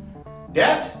attractive,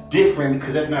 that's different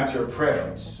because that's not your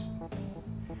preference.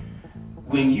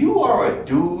 When you are a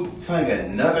dude telling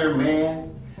another man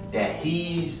that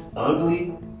he's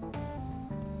ugly,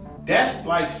 that's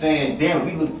like saying, damn,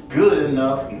 if we look good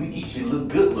enough, if we should look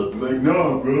good looking. Like,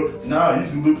 nah, bro. Nah, you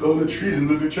should look on the trees and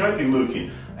look attractive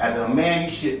looking. As a man, you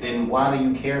should, then why do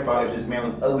you care about if this man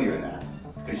was ugly or not?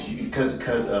 Because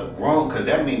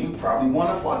that means you probably want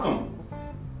to fuck him.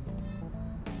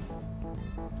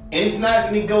 And it's not,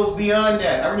 and it goes beyond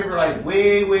that. I remember like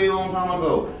way long time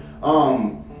ago,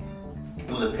 it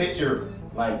was a picture,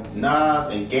 like Nas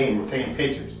and Game were taking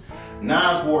pictures.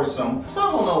 Nas wore some, so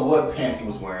I don't know what pants he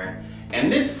was wearing.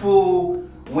 And this fool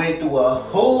went through a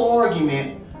whole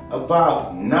argument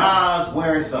about Nas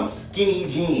wearing some skinny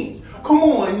jeans. Come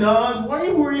on, Nas, why are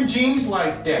you wearing jeans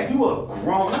like that? You a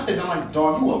grown, I said, I'm like,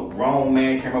 dog, you a grown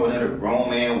man, came up with another grown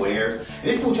man wears. And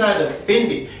this fool tried to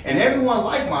defend it. And everyone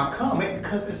liked my comment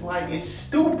because it's like, it's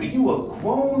stupid. You a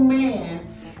grown man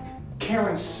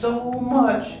caring so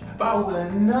much about what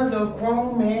another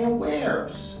grown man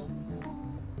wears.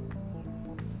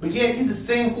 But yet, he's the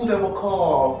same fool that will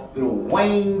call Lil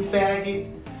Wayne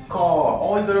faggot, call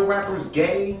all these other rappers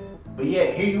gay, but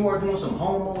yet here you are doing some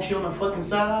homo shit on the fucking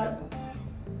side?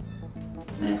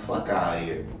 Man, fuck out of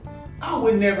here. I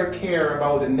would never care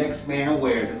about what the next man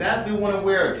wears. If that dude want to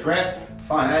wear a dress,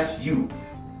 fine, that's you.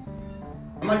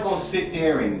 I'm not gonna sit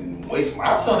there and waste my,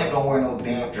 I saw they gonna wear no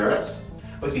damn dress.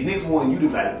 But see, niggas want you to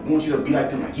be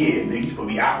like them, like, yeah, nigga, you supposed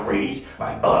to be outraged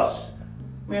like us.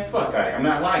 Man, fuck out of here. I'm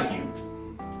not like you.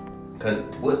 Because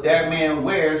what that man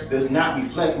wears does not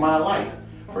reflect my life.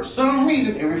 For some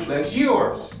reason, it reflects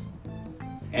yours.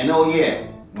 And oh yeah,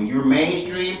 when you're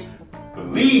mainstream,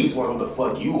 believes what the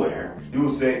fuck you wear. You will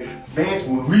say, fans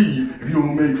will leave if you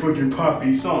don't make fucking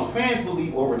poppy songs. Fans will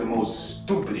leave over the most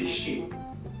stupidest shit.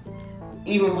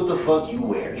 Even what the fuck you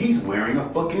wear. He's wearing a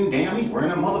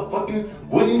motherfucking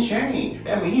wooden chain.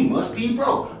 That means he must be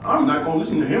broke. I'm not gonna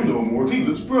listen to him no more because he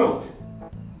looks broke.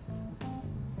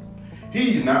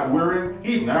 He's not wearing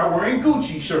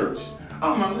Gucci shirts.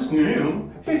 I'm not listening to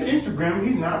him. His Instagram,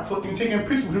 he's not fucking taking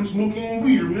pictures of him smoking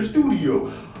weed in the studio.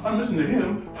 I'm listening to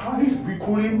him, how he's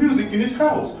recording music in his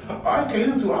house. I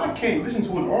can't listen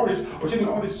to an artist or take an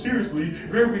artist seriously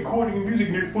if they're recording music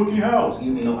in their fucking house.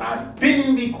 Even though I've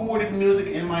been recording music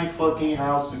in my fucking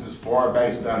house since as far back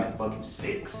as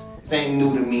 2006. This ain't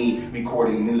new to me,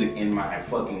 recording music in my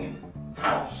fucking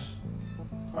house.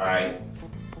 Alright?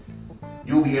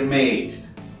 You'll be amazed.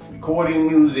 Recording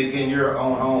music in your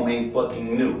own home ain't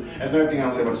fucking new. That's another thing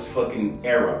I learned about this fucking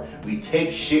era. We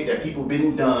take shit that people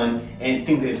been done and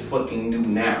think that it's fucking new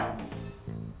now.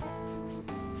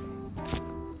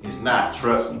 It's not,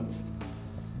 trust me.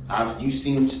 You've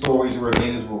seen stories where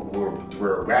niggas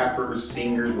where rappers,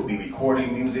 singers will be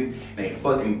recording music in a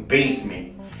fucking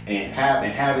basement and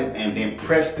have it and then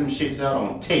press them shits out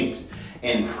on tapes.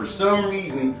 And for some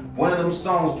reason, one of them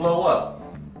songs blow up.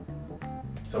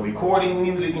 So recording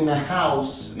music in the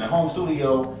house, in the home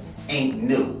studio, ain't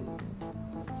new.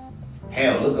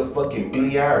 Hell, look at fucking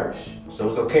Billie Eilish. So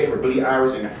it's okay for Billie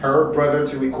Eilish and her brother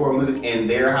to record music in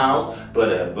their house,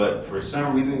 but for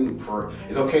some reason,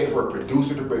 it's okay for a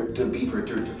producer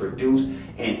to produce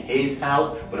in his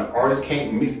house, but an artist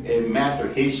can't mix and master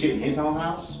his shit in his own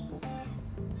house.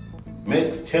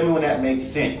 Tell me when that makes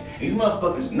sense. These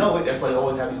motherfuckers know it. That's why they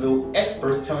always have these little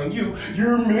experts telling you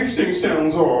your mixing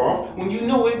sounds off when you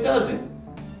know it doesn't.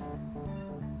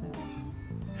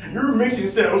 Your mixing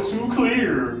sounds too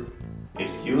clear.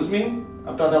 Excuse me?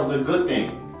 I thought that was a good thing.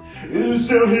 It doesn't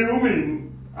sound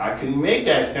human. I can make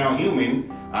that sound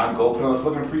human. I'll go put on a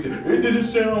fucking preset. It doesn't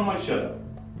sound like, shut up.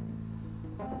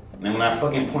 And then when I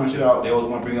fucking punch it out, they always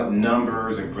want to bring up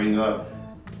numbers and bring up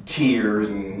tears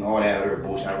and all that other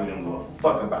bullshit I really don't give a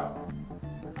fuck about.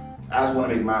 I just want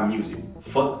to make my music.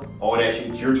 Fuck all that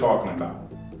shit you're talking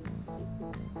about.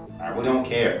 I really don't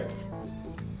care.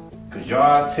 Cause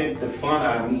y'all take the fun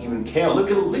out of me even care.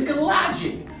 Look at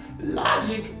Logic.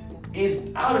 Logic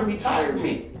is out of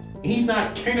retirement. He's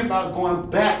not caring about going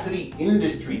back to the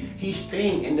industry. He's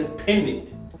staying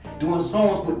independent. Doing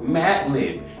songs with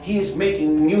Madlib. He is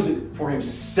making music for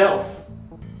himself.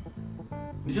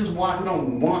 This is why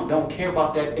people don't care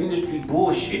about that industry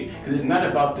bullshit. Because it's not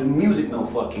about the music no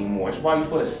fucking more. It's why you're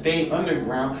supposed to stay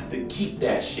underground to keep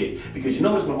that shit. Because you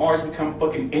notice when artists become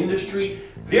fucking industry,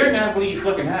 they're not really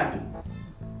fucking happy.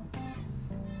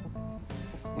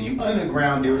 When you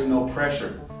underground, there is no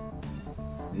pressure.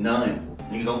 None.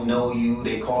 Niggas don't know you.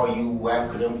 They call you whack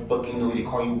because they don't fucking know you. They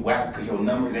call you whack because your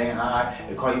numbers ain't high.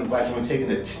 They call you whack because you're taking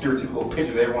the stereotypical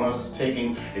pictures everyone else is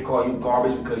taking. They call you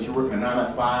garbage because you're working a 9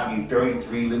 to 5. You're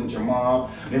 33, living with your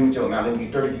mom. You're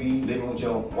 33, living with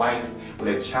your wife,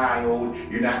 with a child.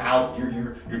 You're not out.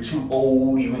 You're too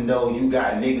old, even though you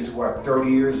got niggas who are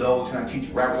 30 years old trying to teach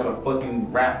rappers how to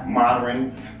fucking rap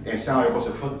modern and sound like a bunch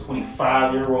of fucking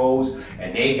 25-year-olds,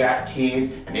 and they got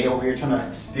kids, and they over here trying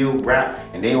to still rap,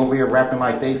 and they over here rapping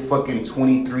like they fucking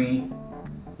 23.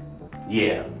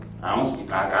 Yeah, I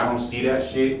don't see that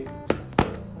shit.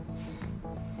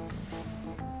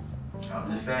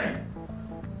 I'm just saying.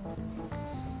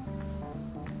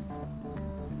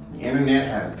 The internet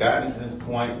has gotten to this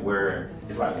point where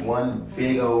it's like one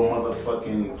big old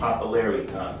motherfucking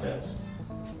popularity contest.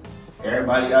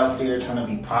 Everybody out there trying to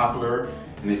be popular,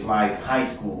 and it's like high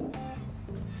school.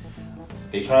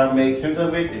 They try to make sense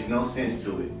of it, there's no sense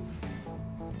to it.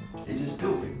 It's just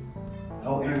stupid. The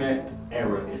whole internet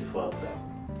era is fucked up.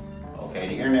 Okay,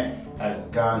 the internet has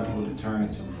gotten people to turn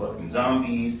into fucking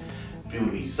zombies, people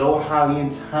to be so highly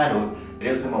entitled that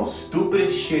it's the most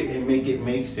stupidest shit and make it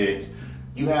make sense.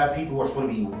 You have people who are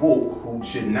supposed to be woke, who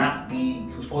should not be,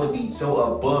 who's supposed to be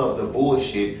so above the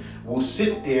bullshit, will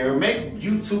sit there, make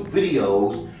YouTube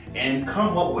videos, and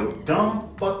come up with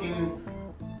dumb fucking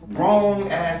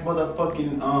wrong ass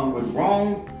motherfucking with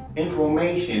wrong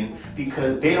information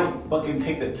because they don't fucking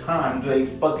take the time to do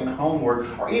their fucking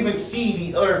homework or even see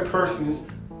the other person's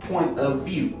point of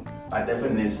view. Like that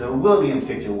Vanessa Williams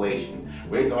situation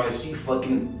where they thought that she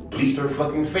fucking bleached her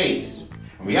fucking face.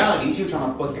 In reality, she was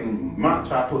trying to fucking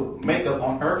try to put makeup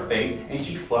on her face and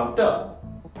she fucked up.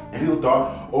 And people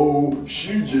thought, oh,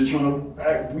 she just trying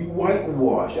to be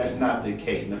whitewashed. That's not the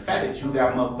case. And the fact that you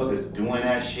got motherfuckers doing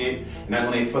that shit,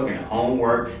 not doing their fucking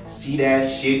homework, see that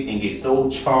shit and get so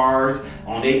charged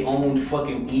on their own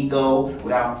fucking ego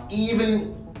without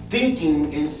even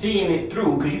thinking and seeing it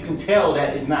through, because you can tell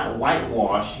that it's not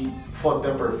whitewashed. She fucked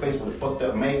up her face with fucked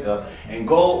up makeup and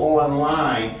go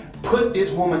online, put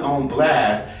this woman on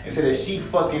blast and say that she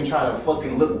fucking try to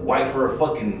fucking look white for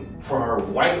her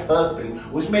white husband,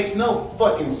 which makes no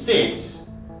fucking sense.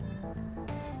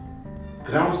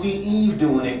 Cause I don't see Eve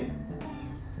doing it.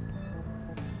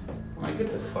 I'm like,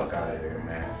 get the fuck out of here,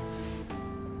 man.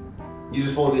 You just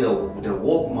supposed to be the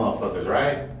woke motherfuckers,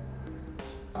 right?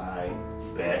 I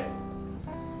bet.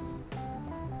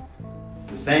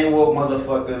 The same woke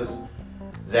motherfuckers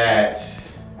that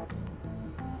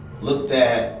looked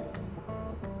at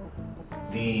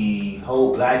the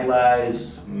whole Black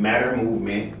Lives Matter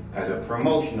movement as a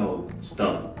promotional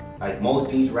stunt. Like most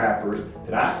of these rappers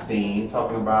that I've seen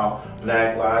talking about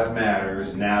Black Lives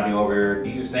Matters, now they over,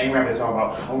 these are the same rappers talking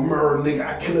about, oh, murder nigga,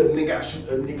 I kill a nigga, I shoot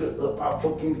a nigga up, I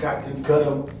fucking got to cut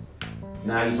him.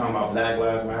 Now you talking about Black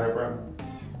Lives Matter, bro?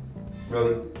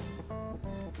 Really?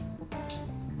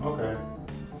 Okay.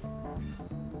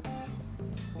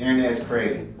 Internet's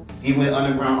crazy. Even with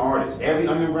underground artists. Every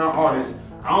underground artist,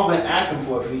 I don't even ask them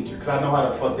for a feature because I know how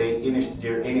the fuck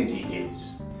their energy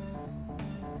is.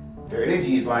 Their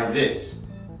energy is like this.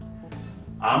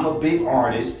 I'm a big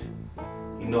artist,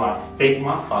 even though I fake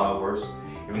my followers,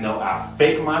 even though I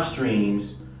fake my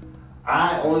streams.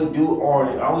 I only do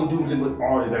music with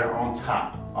artists that are on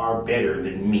top, are better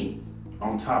than me,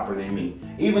 on top of than me.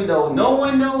 Even though no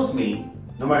one knows me,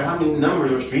 no matter how many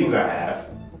numbers or streams I have,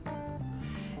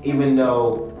 even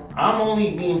though I'm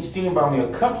only being seen by me a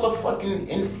couple of a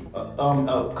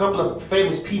couple of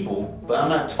famous people, but I'm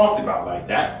not talked about like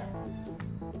that.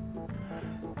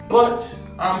 But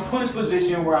I'm put in this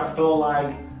position where I feel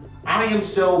like I am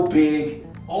so big,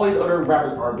 all these other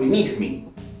rappers are beneath me.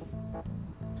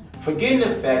 Forgetting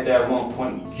the fact that at one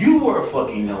point you were a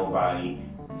fucking nobody.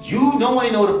 No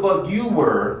one know the fuck you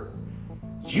were.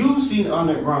 You seen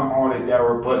underground artists that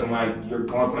were buzzing like you're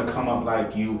gonna come up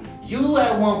like you. You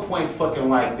at one point fucking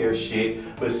like their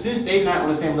shit, but since they not on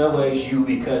the same level as you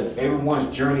because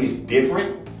everyone's journey is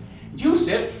different, you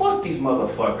said fuck these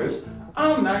motherfuckers.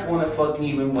 I'm not gonna fucking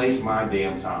even waste my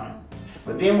damn time.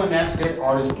 But then when that said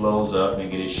artist blows up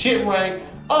and get his shit right,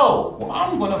 oh, well,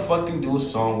 I'm gonna fucking do a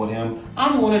song with him.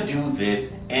 I'm gonna do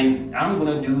this and I'm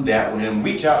gonna do that with him.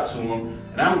 Reach out to him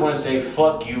and I'm gonna say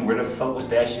fuck you. Where the fuck was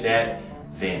that shit at?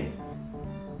 Then.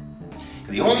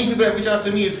 The only people that reach out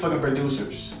to me is fucking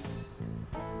producers.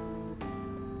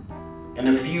 And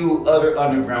a few other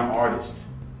underground artists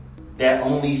that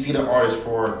only see the artist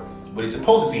for what he's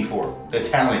supposed to see for, the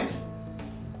talent,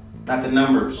 not the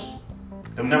numbers.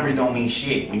 Them numbers don't mean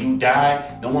shit. When you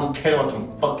die, no one cares about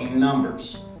them fucking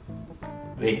numbers.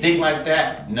 They think like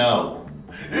that? No.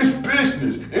 It's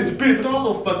business. It's business, but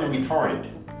also fucking retarded.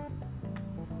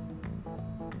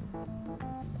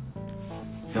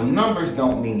 Them numbers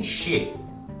don't mean shit.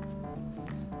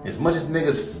 As much as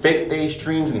niggas fake their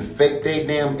streams and fake their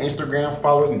damn Instagram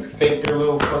followers and fake their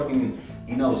little fucking,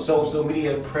 social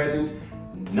media presence,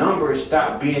 numbers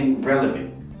stop being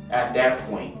relevant at that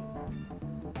point.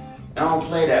 I don't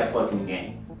play that fucking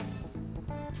game.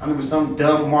 I remember some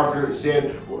dumb marketer that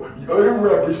said, well, other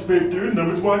rappers fake their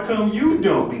numbers, why come you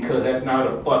don't? Because that's not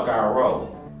the fuck I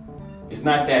roll. It's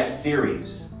not that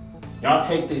serious. Y'all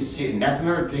take this shit, and that's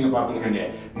another thing about the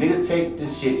internet. Niggas take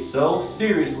this shit so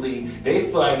seriously, they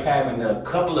feel like having a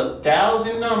couple of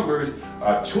thousand numbers,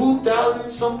 or 2,000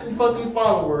 something fucking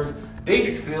followers,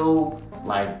 they feel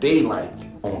like they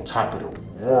on top of the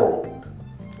world.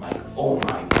 Like, oh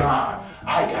my God,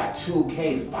 I got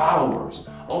 2K followers.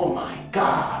 Oh my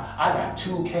God, I got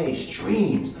 2K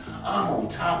streams. I'm on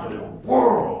top of the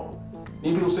world.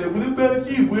 And people say, what about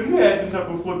you? Well, you had the type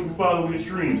of fucking following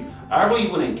streams. I really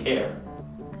wouldn't care.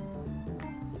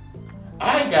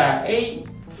 I got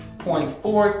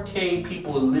 8.4K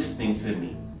people listening to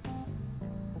me.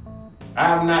 I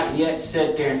have not yet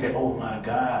sat there and said, oh my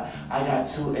God, I got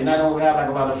two, and I don't have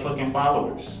a lot of fucking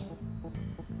followers.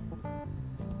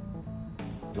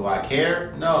 Do I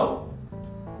care? No.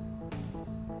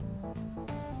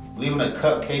 Leaving a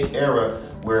cupcake era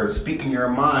where speaking your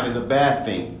mind is a bad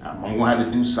thing. I'm gonna have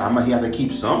to do something. I'm gonna have to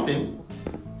keep something.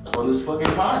 That's what this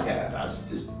fucking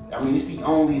podcast. It's the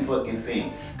only fucking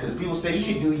thing. Because people say you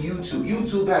should do YouTube.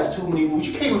 YouTube has too many rules.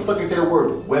 You can't even fucking say the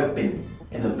word weapon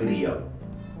in a video.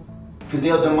 Because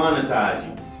they'll demonetize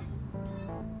you.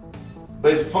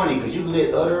 But it's funny because you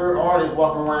let other artists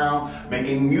walk around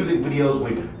making music videos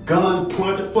with gun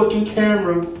point the fucking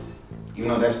camera. Even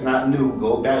though that's not new.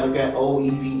 Go back, look at old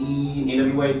Eazy-E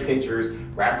and NWA pictures.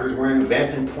 Rappers wearing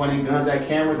vests and pointing guns at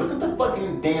cameras. Look at the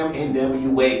fucking damn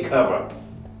NWA cover.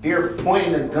 They're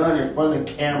pointing a gun in front of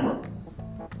the camera.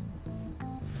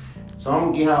 So I'm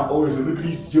gonna get how old is it. Look at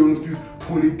these youngsters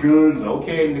pointing guns.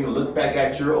 Okay, nigga, look back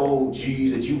at your old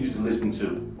G's that you used to listen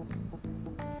to.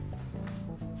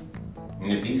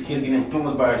 And if these kids get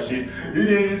influenced by that shit, it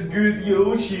ain't as good as the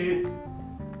old shit.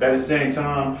 But at the same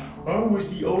time, I wish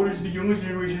the oldest and the youngest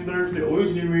generation learned from the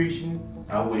oldest generation.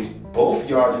 I wish both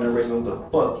y'all generations know what the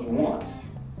fuck you want.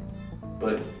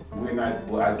 But we're not,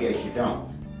 well, I guess you don't.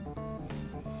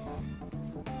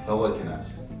 But what can I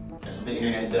say? That's what the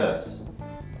internet does.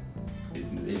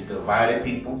 It's divided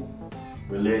people,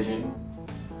 religion,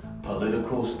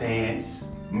 political stance,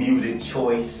 music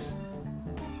choice,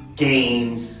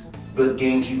 games, what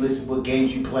games you listen, what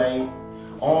games you play.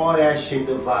 All that shit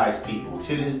divides people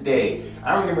to this day.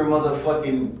 I remember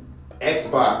motherfucking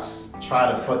Xbox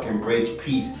try to fucking bridge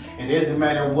peace. It doesn't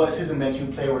matter what system that you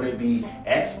play, whether it be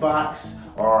Xbox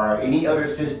or any other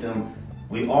system,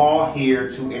 we all here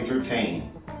to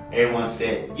entertain. Everyone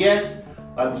said yes.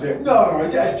 Like we said, no,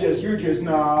 you're just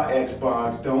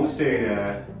Xbox, don't say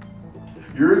that.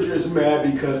 You're just mad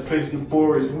because PlayStation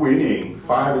 4 is winning.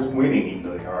 5 is winning, even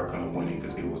though they are kind of winning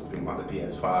because people were speaking about the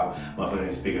PS5.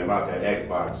 Motherfuckers speaking about that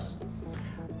Xbox,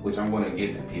 which I'm going to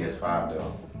get the PS5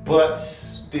 though. But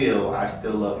still, I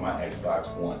still love my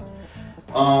Xbox One.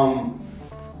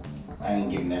 I ain't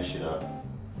giving that shit up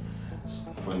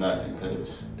for nothing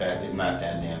because that is not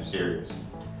that damn serious.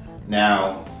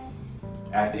 Now,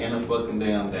 at the end of fucking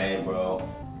damn day, bro,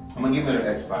 I'm going to give me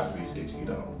another Xbox 360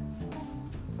 though.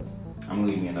 I'm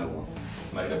gonna leave me another one,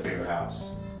 like a bigger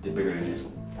house, they're bigger than this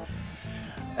one.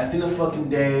 At the end of the fucking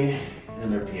day,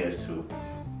 another PS2.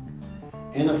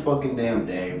 In the fucking damn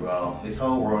day, bro, this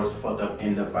whole world is fucked up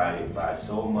and divided by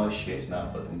so much shit. It's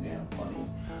not fucking damn funny.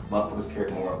 Motherfuckers care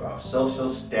more about social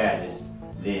status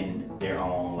than their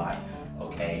own life.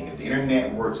 Okay, if the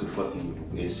internet were to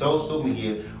fucking, if social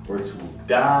media were to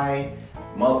die,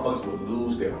 motherfuckers would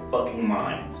lose their fucking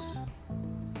minds.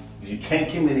 Because you can't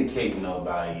communicate with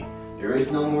nobody. There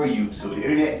is no more YouTube. The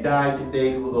internet died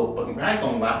today. People go fucking crazy. I ain't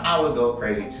gonna lie, I would go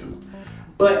crazy too.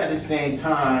 But at the same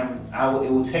time,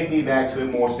 it will take me back to a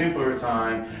more simpler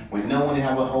time when no one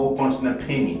have a whole bunch of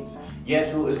opinions.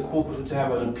 Yes, it's cool to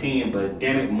have an opinion, but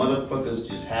damn it, motherfuckers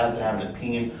just have to have an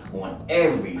opinion on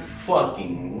every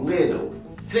fucking little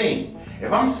thing.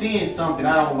 If I'm seeing something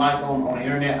I don't like on the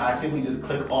internet, I simply just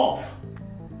click off.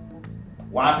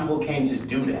 Why people can't just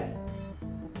do that?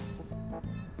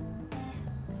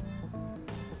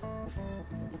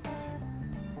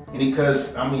 And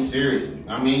because, I mean, seriously,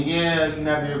 I mean, yeah, you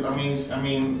never,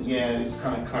 yeah, it's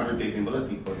kind of contradicting, but let's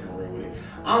be fucking real with it.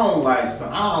 I don't like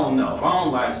some, I don't know. If I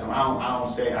don't like some, I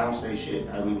don't say shit.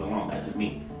 I leave it alone. That's just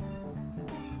me.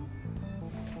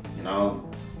 You know?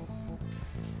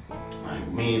 Like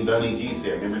me and Donnie G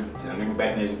said, remember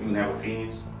back then people didn't have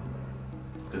opinions?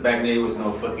 Because back then there was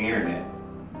no fucking internet.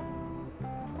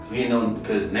 You know,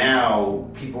 because now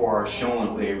people are showing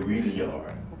who they really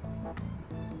are.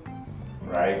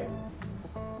 Right?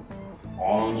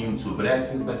 All on YouTube. But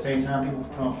at the same time, people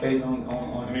put on face on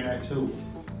the internet too.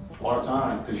 All the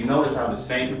time. Because you notice how the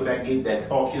same people that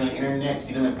talk shit on the internet,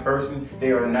 see them in person,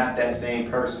 they are not that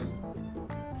same person.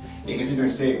 They can sit there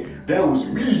and say, that was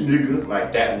me, nigga.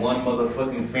 Like that one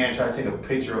motherfucking fan tried to take a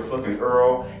picture of fucking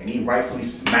Earl and he rightfully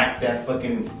smacked that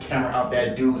fucking camera out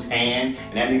that dude's hand.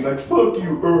 And that nigga's like, fuck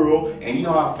you, Earl. And you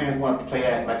know how fans want to play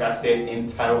that, like I said,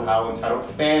 how entitled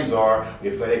fans are.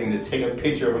 They feel like they can just take a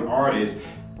picture of an artist,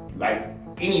 like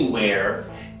anywhere,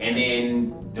 and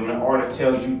then when the artist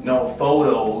tells you no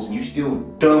photos and you still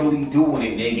dumbly doing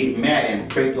it and they get mad and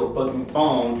break your fucking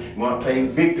phone, you want to play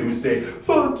victim and say,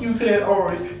 fuck you to that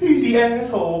artist, he's the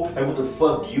asshole. Like what the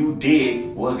fuck you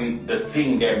did wasn't the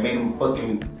thing that made him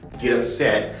fucking get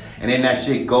upset. And then that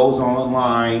shit goes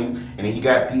online and then you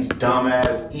got these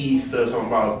dumbass ethers talking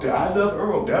about, I love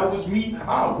Earl, that was me,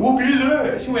 I'll whoop his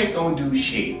ass. You ain't gonna do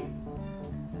shit.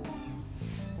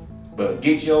 But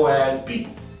get your ass beat.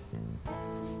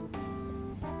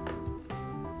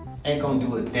 Ain't gonna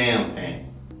do a damn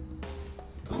thing.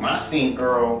 Because when I seen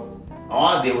Earl, all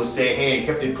I did was say, hey, and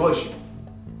kept it pushing.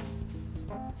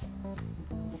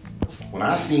 When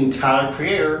I seen Tyler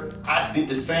Creator, I did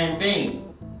the same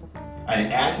thing. I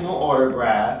didn't ask no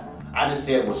autograph. I just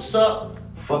said, what's up?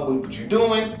 Fuck with what you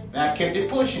doing. And I kept it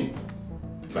pushing.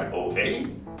 Like, okay.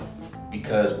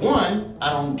 Because one, I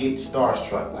don't get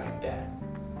starstruck like that.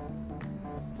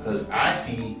 Because I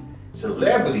see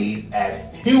celebrities as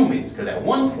humans, because at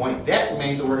one point that man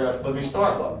used to work at a fucking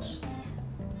Starbucks.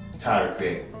 Tyler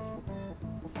Creator.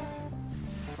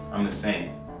 I'm just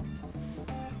saying.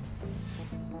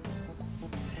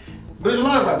 But there's a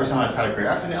lot of rappers on Tyler Creator.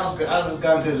 I just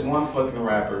got into this one fucking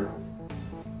rapper.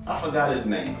 I forgot his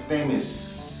name. His name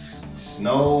is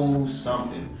Snow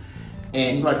something.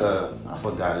 And he's like I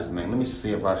forgot his name. Let me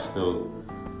see if I still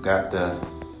got the,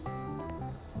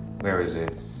 where is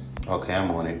it? Okay,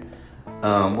 I'm on it.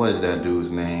 What is that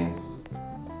dude's name?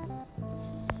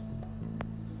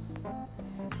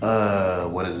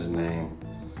 What is his name?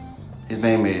 His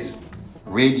name is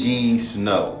Reggie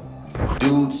Snow.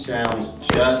 Dude sounds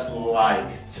just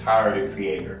like Tyler the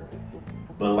Creator,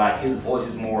 but like his voice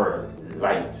is more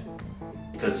light,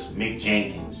 because Mick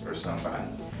Jenkins or somebody.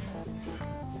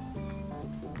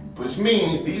 Which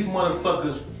means these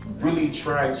motherfuckers really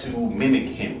try to mimic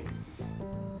him.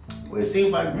 Well, it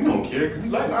seems like we don't care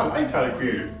because I like Tyler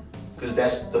Creator. Because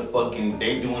that's the fucking,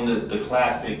 they doing the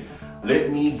classic, let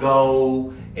me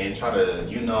go and try to,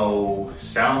 you know,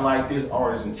 sound like this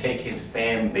artist and take his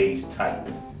fan base type,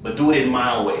 but do it in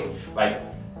my way. Like,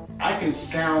 I can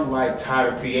sound like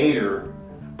Tyler, the Creator,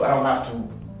 but I don't have to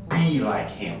be like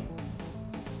him,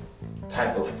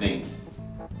 type of thing.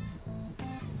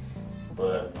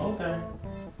 But okay,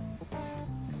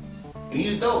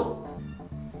 he's dope.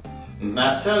 And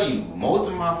I tell you, most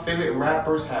of my favorite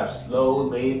rappers have slow,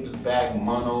 laid back,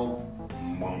 monotone,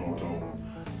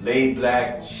 laid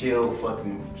back, chill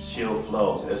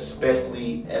flows.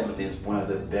 Especially Evidence, one of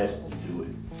the best to do it.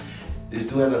 This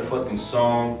dude has a fucking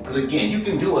song, because again, you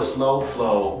can do a slow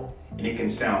flow and it can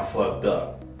sound fucked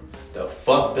up. The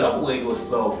fucked up way to a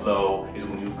slow flow is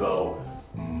when you go,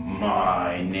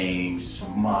 my name's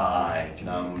Mike and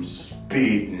I'm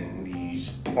spitting these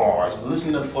bars.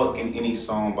 Listen to fucking any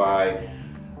song by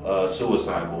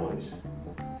Suicide Boys.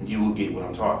 You will get what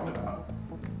I'm talking about.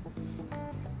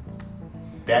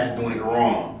 That's doing it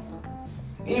wrong.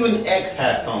 Even X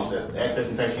has songs that's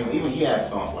XXXTentacion, even he has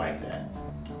songs like that.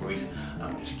 Where he's,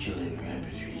 I'm just killing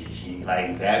rappers.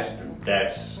 Like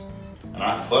that's and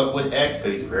I fuck with X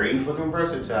because he's very fucking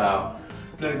versatile.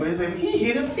 Like, but he's like, he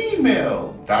hit a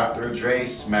female. Dr. Dre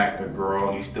smacked a girl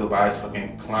and he still buys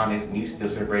fucking clowns and he still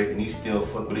celebrate and he still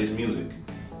fuck with his music.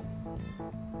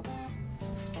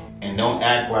 And don't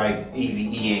act like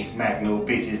Eazy-E ain't smack no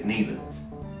bitches neither.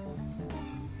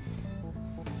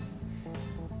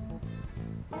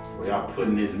 Well, y'all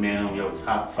putting this man on your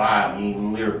top 5, he ain't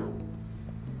even lyrical.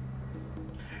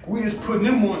 We just putting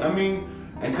him on, I mean,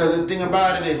 and because the thing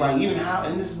about it is like, even how,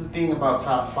 and this is the thing about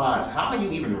top 5s, how are you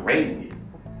even rating it?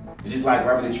 Is it like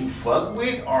rapper that you fuck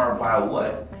with or by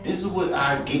what? This is what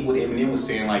I get what Eminem was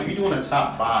saying. Like, you're doing a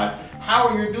top 5, how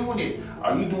are you doing it?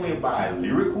 Are you doing it by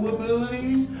lyrical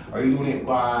abilities? Are you doing it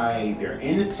by their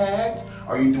impact?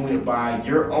 Are you doing it by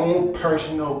your own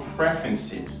personal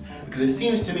preferences? Because it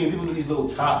seems to me when people do these little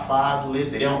top 5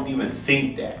 lists, they don't even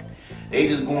think that. They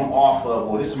just going off of,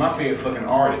 well, this is my favorite fucking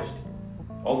artist.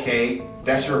 Okay,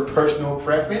 that's your personal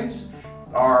preference?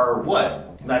 Or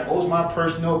what? Like, oh, it's my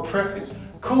personal preference.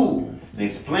 Cool. Then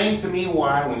explain to me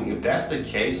why, if that's the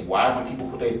case, why when people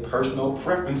put their personal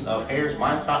preference of, here's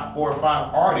my top 4 or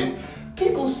 5 artists,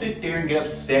 people sit there and get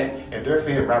upset if their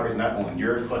favorite rapper is not on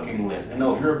your fucking list. And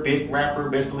no, if you're a big rapper,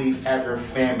 best believe half your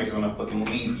fan base is gonna fucking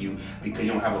leave you because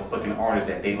you don't have a fucking artist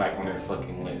that they like on their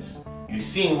fucking list. You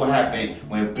seen what happened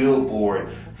when Billboard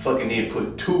fucking did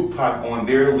put Tupac on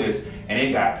their list and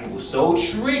it got people so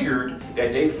triggered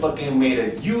that they fucking made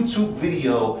a YouTube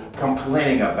video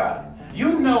complaining about it.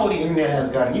 You know the internet has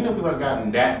gotten, you know people has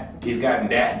gotten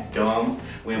that dumb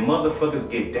when motherfuckers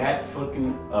get that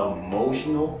fucking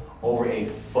emotional over a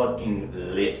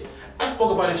fucking list. I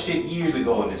spoke about this shit years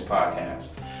ago in this podcast.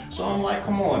 So I'm like,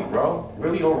 come on, bro.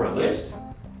 Really over a list?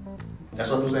 That's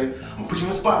what people say. I'm gonna put you in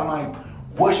the spot, Mike.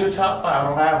 What's your top 5? I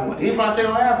don't have one. If I say I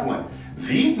don't have one,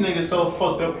 these niggas so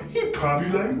fucked up, he probably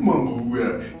like mumble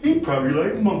rap. He probably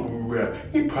like mumble rap.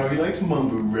 He probably likes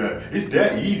mumble rap. It's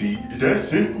that easy. It's that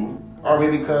simple. Or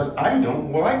maybe because I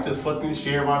don't like to fucking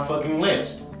share my fucking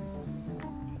list.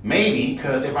 Maybe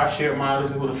because if I shared my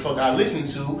list of who the fuck I listen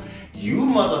to, you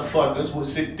motherfuckers would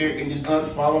sit there and just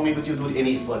unfollow me, but you'll do it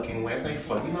any fucking way. I say,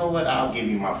 fuck, you know what? I'll give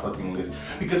you my fucking list.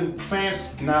 Because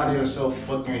fans nowadays are so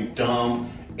fucking dumb.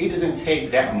 It doesn't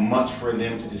take that much for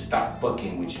them to just stop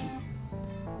fucking with you.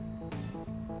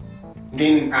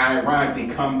 Then ironically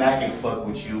come back and fuck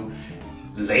with you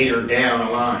later down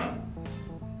the line.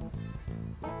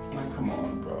 Like, come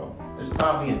on, bro. Just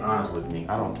stop being honest with me.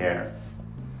 I don't care.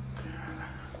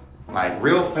 Like,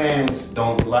 real fans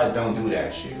don't do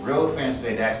that shit. Real fans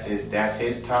say that's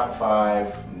his top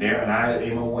 5. And I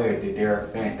am aware that there are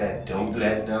fans that don't do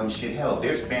that dumb shit. Hell,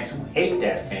 there's fans who hate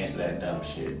that fans do that dumb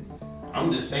shit. I'm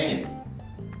just saying it.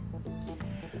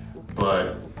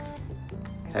 But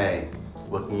hey,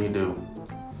 what can you do?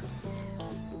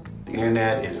 The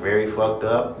internet is very fucked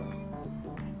up.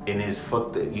 And it's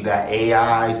fucked up. You got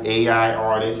AI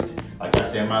artists. Like I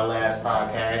said in my last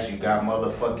podcast, you got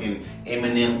motherfucking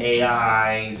Eminem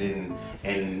AIs and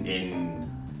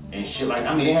shit like.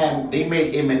 I mean, they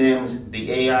made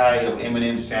the AI of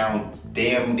Eminem sound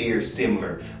damn near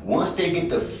similar. Once they get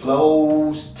the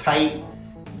flows tight,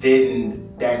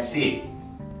 then that's it.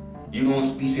 You're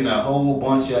gonna be seeing a whole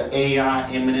bunch of AI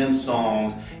Eminem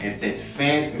songs, and since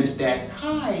fans miss that,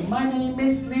 hi, my name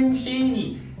is Slim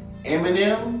Shady.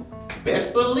 Eminem,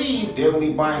 best believe they're gonna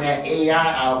be buying that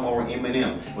AI album over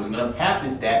Eminem. What's gonna happen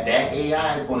is that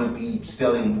AI is gonna be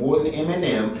selling more than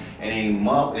Eminem, and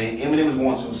Eminem is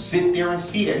going to sit there and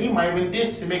see that. He might even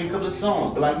diss and make a couple of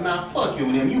songs, but like, nah, fuck you,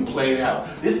 Eminem, you played it out.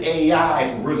 This AI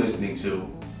is what we're listening to.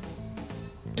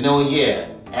 You know, yeah,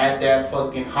 add that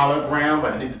fucking hologram,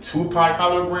 like I did the Tupac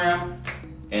hologram,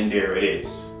 and there it is.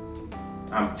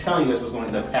 I'm telling you, that's what's going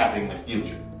to end up happening in the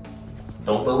future.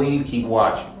 Don't believe, keep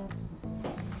watching.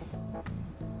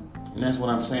 And that's what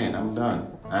I'm saying. I'm done.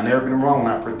 I've never been wrong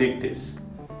when I predict this.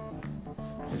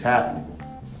 It's happening.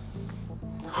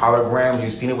 Holograms,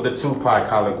 you've seen it with the Tupac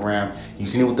hologram. You've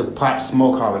seen it with the Pop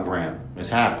Smoke hologram. It's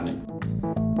happening.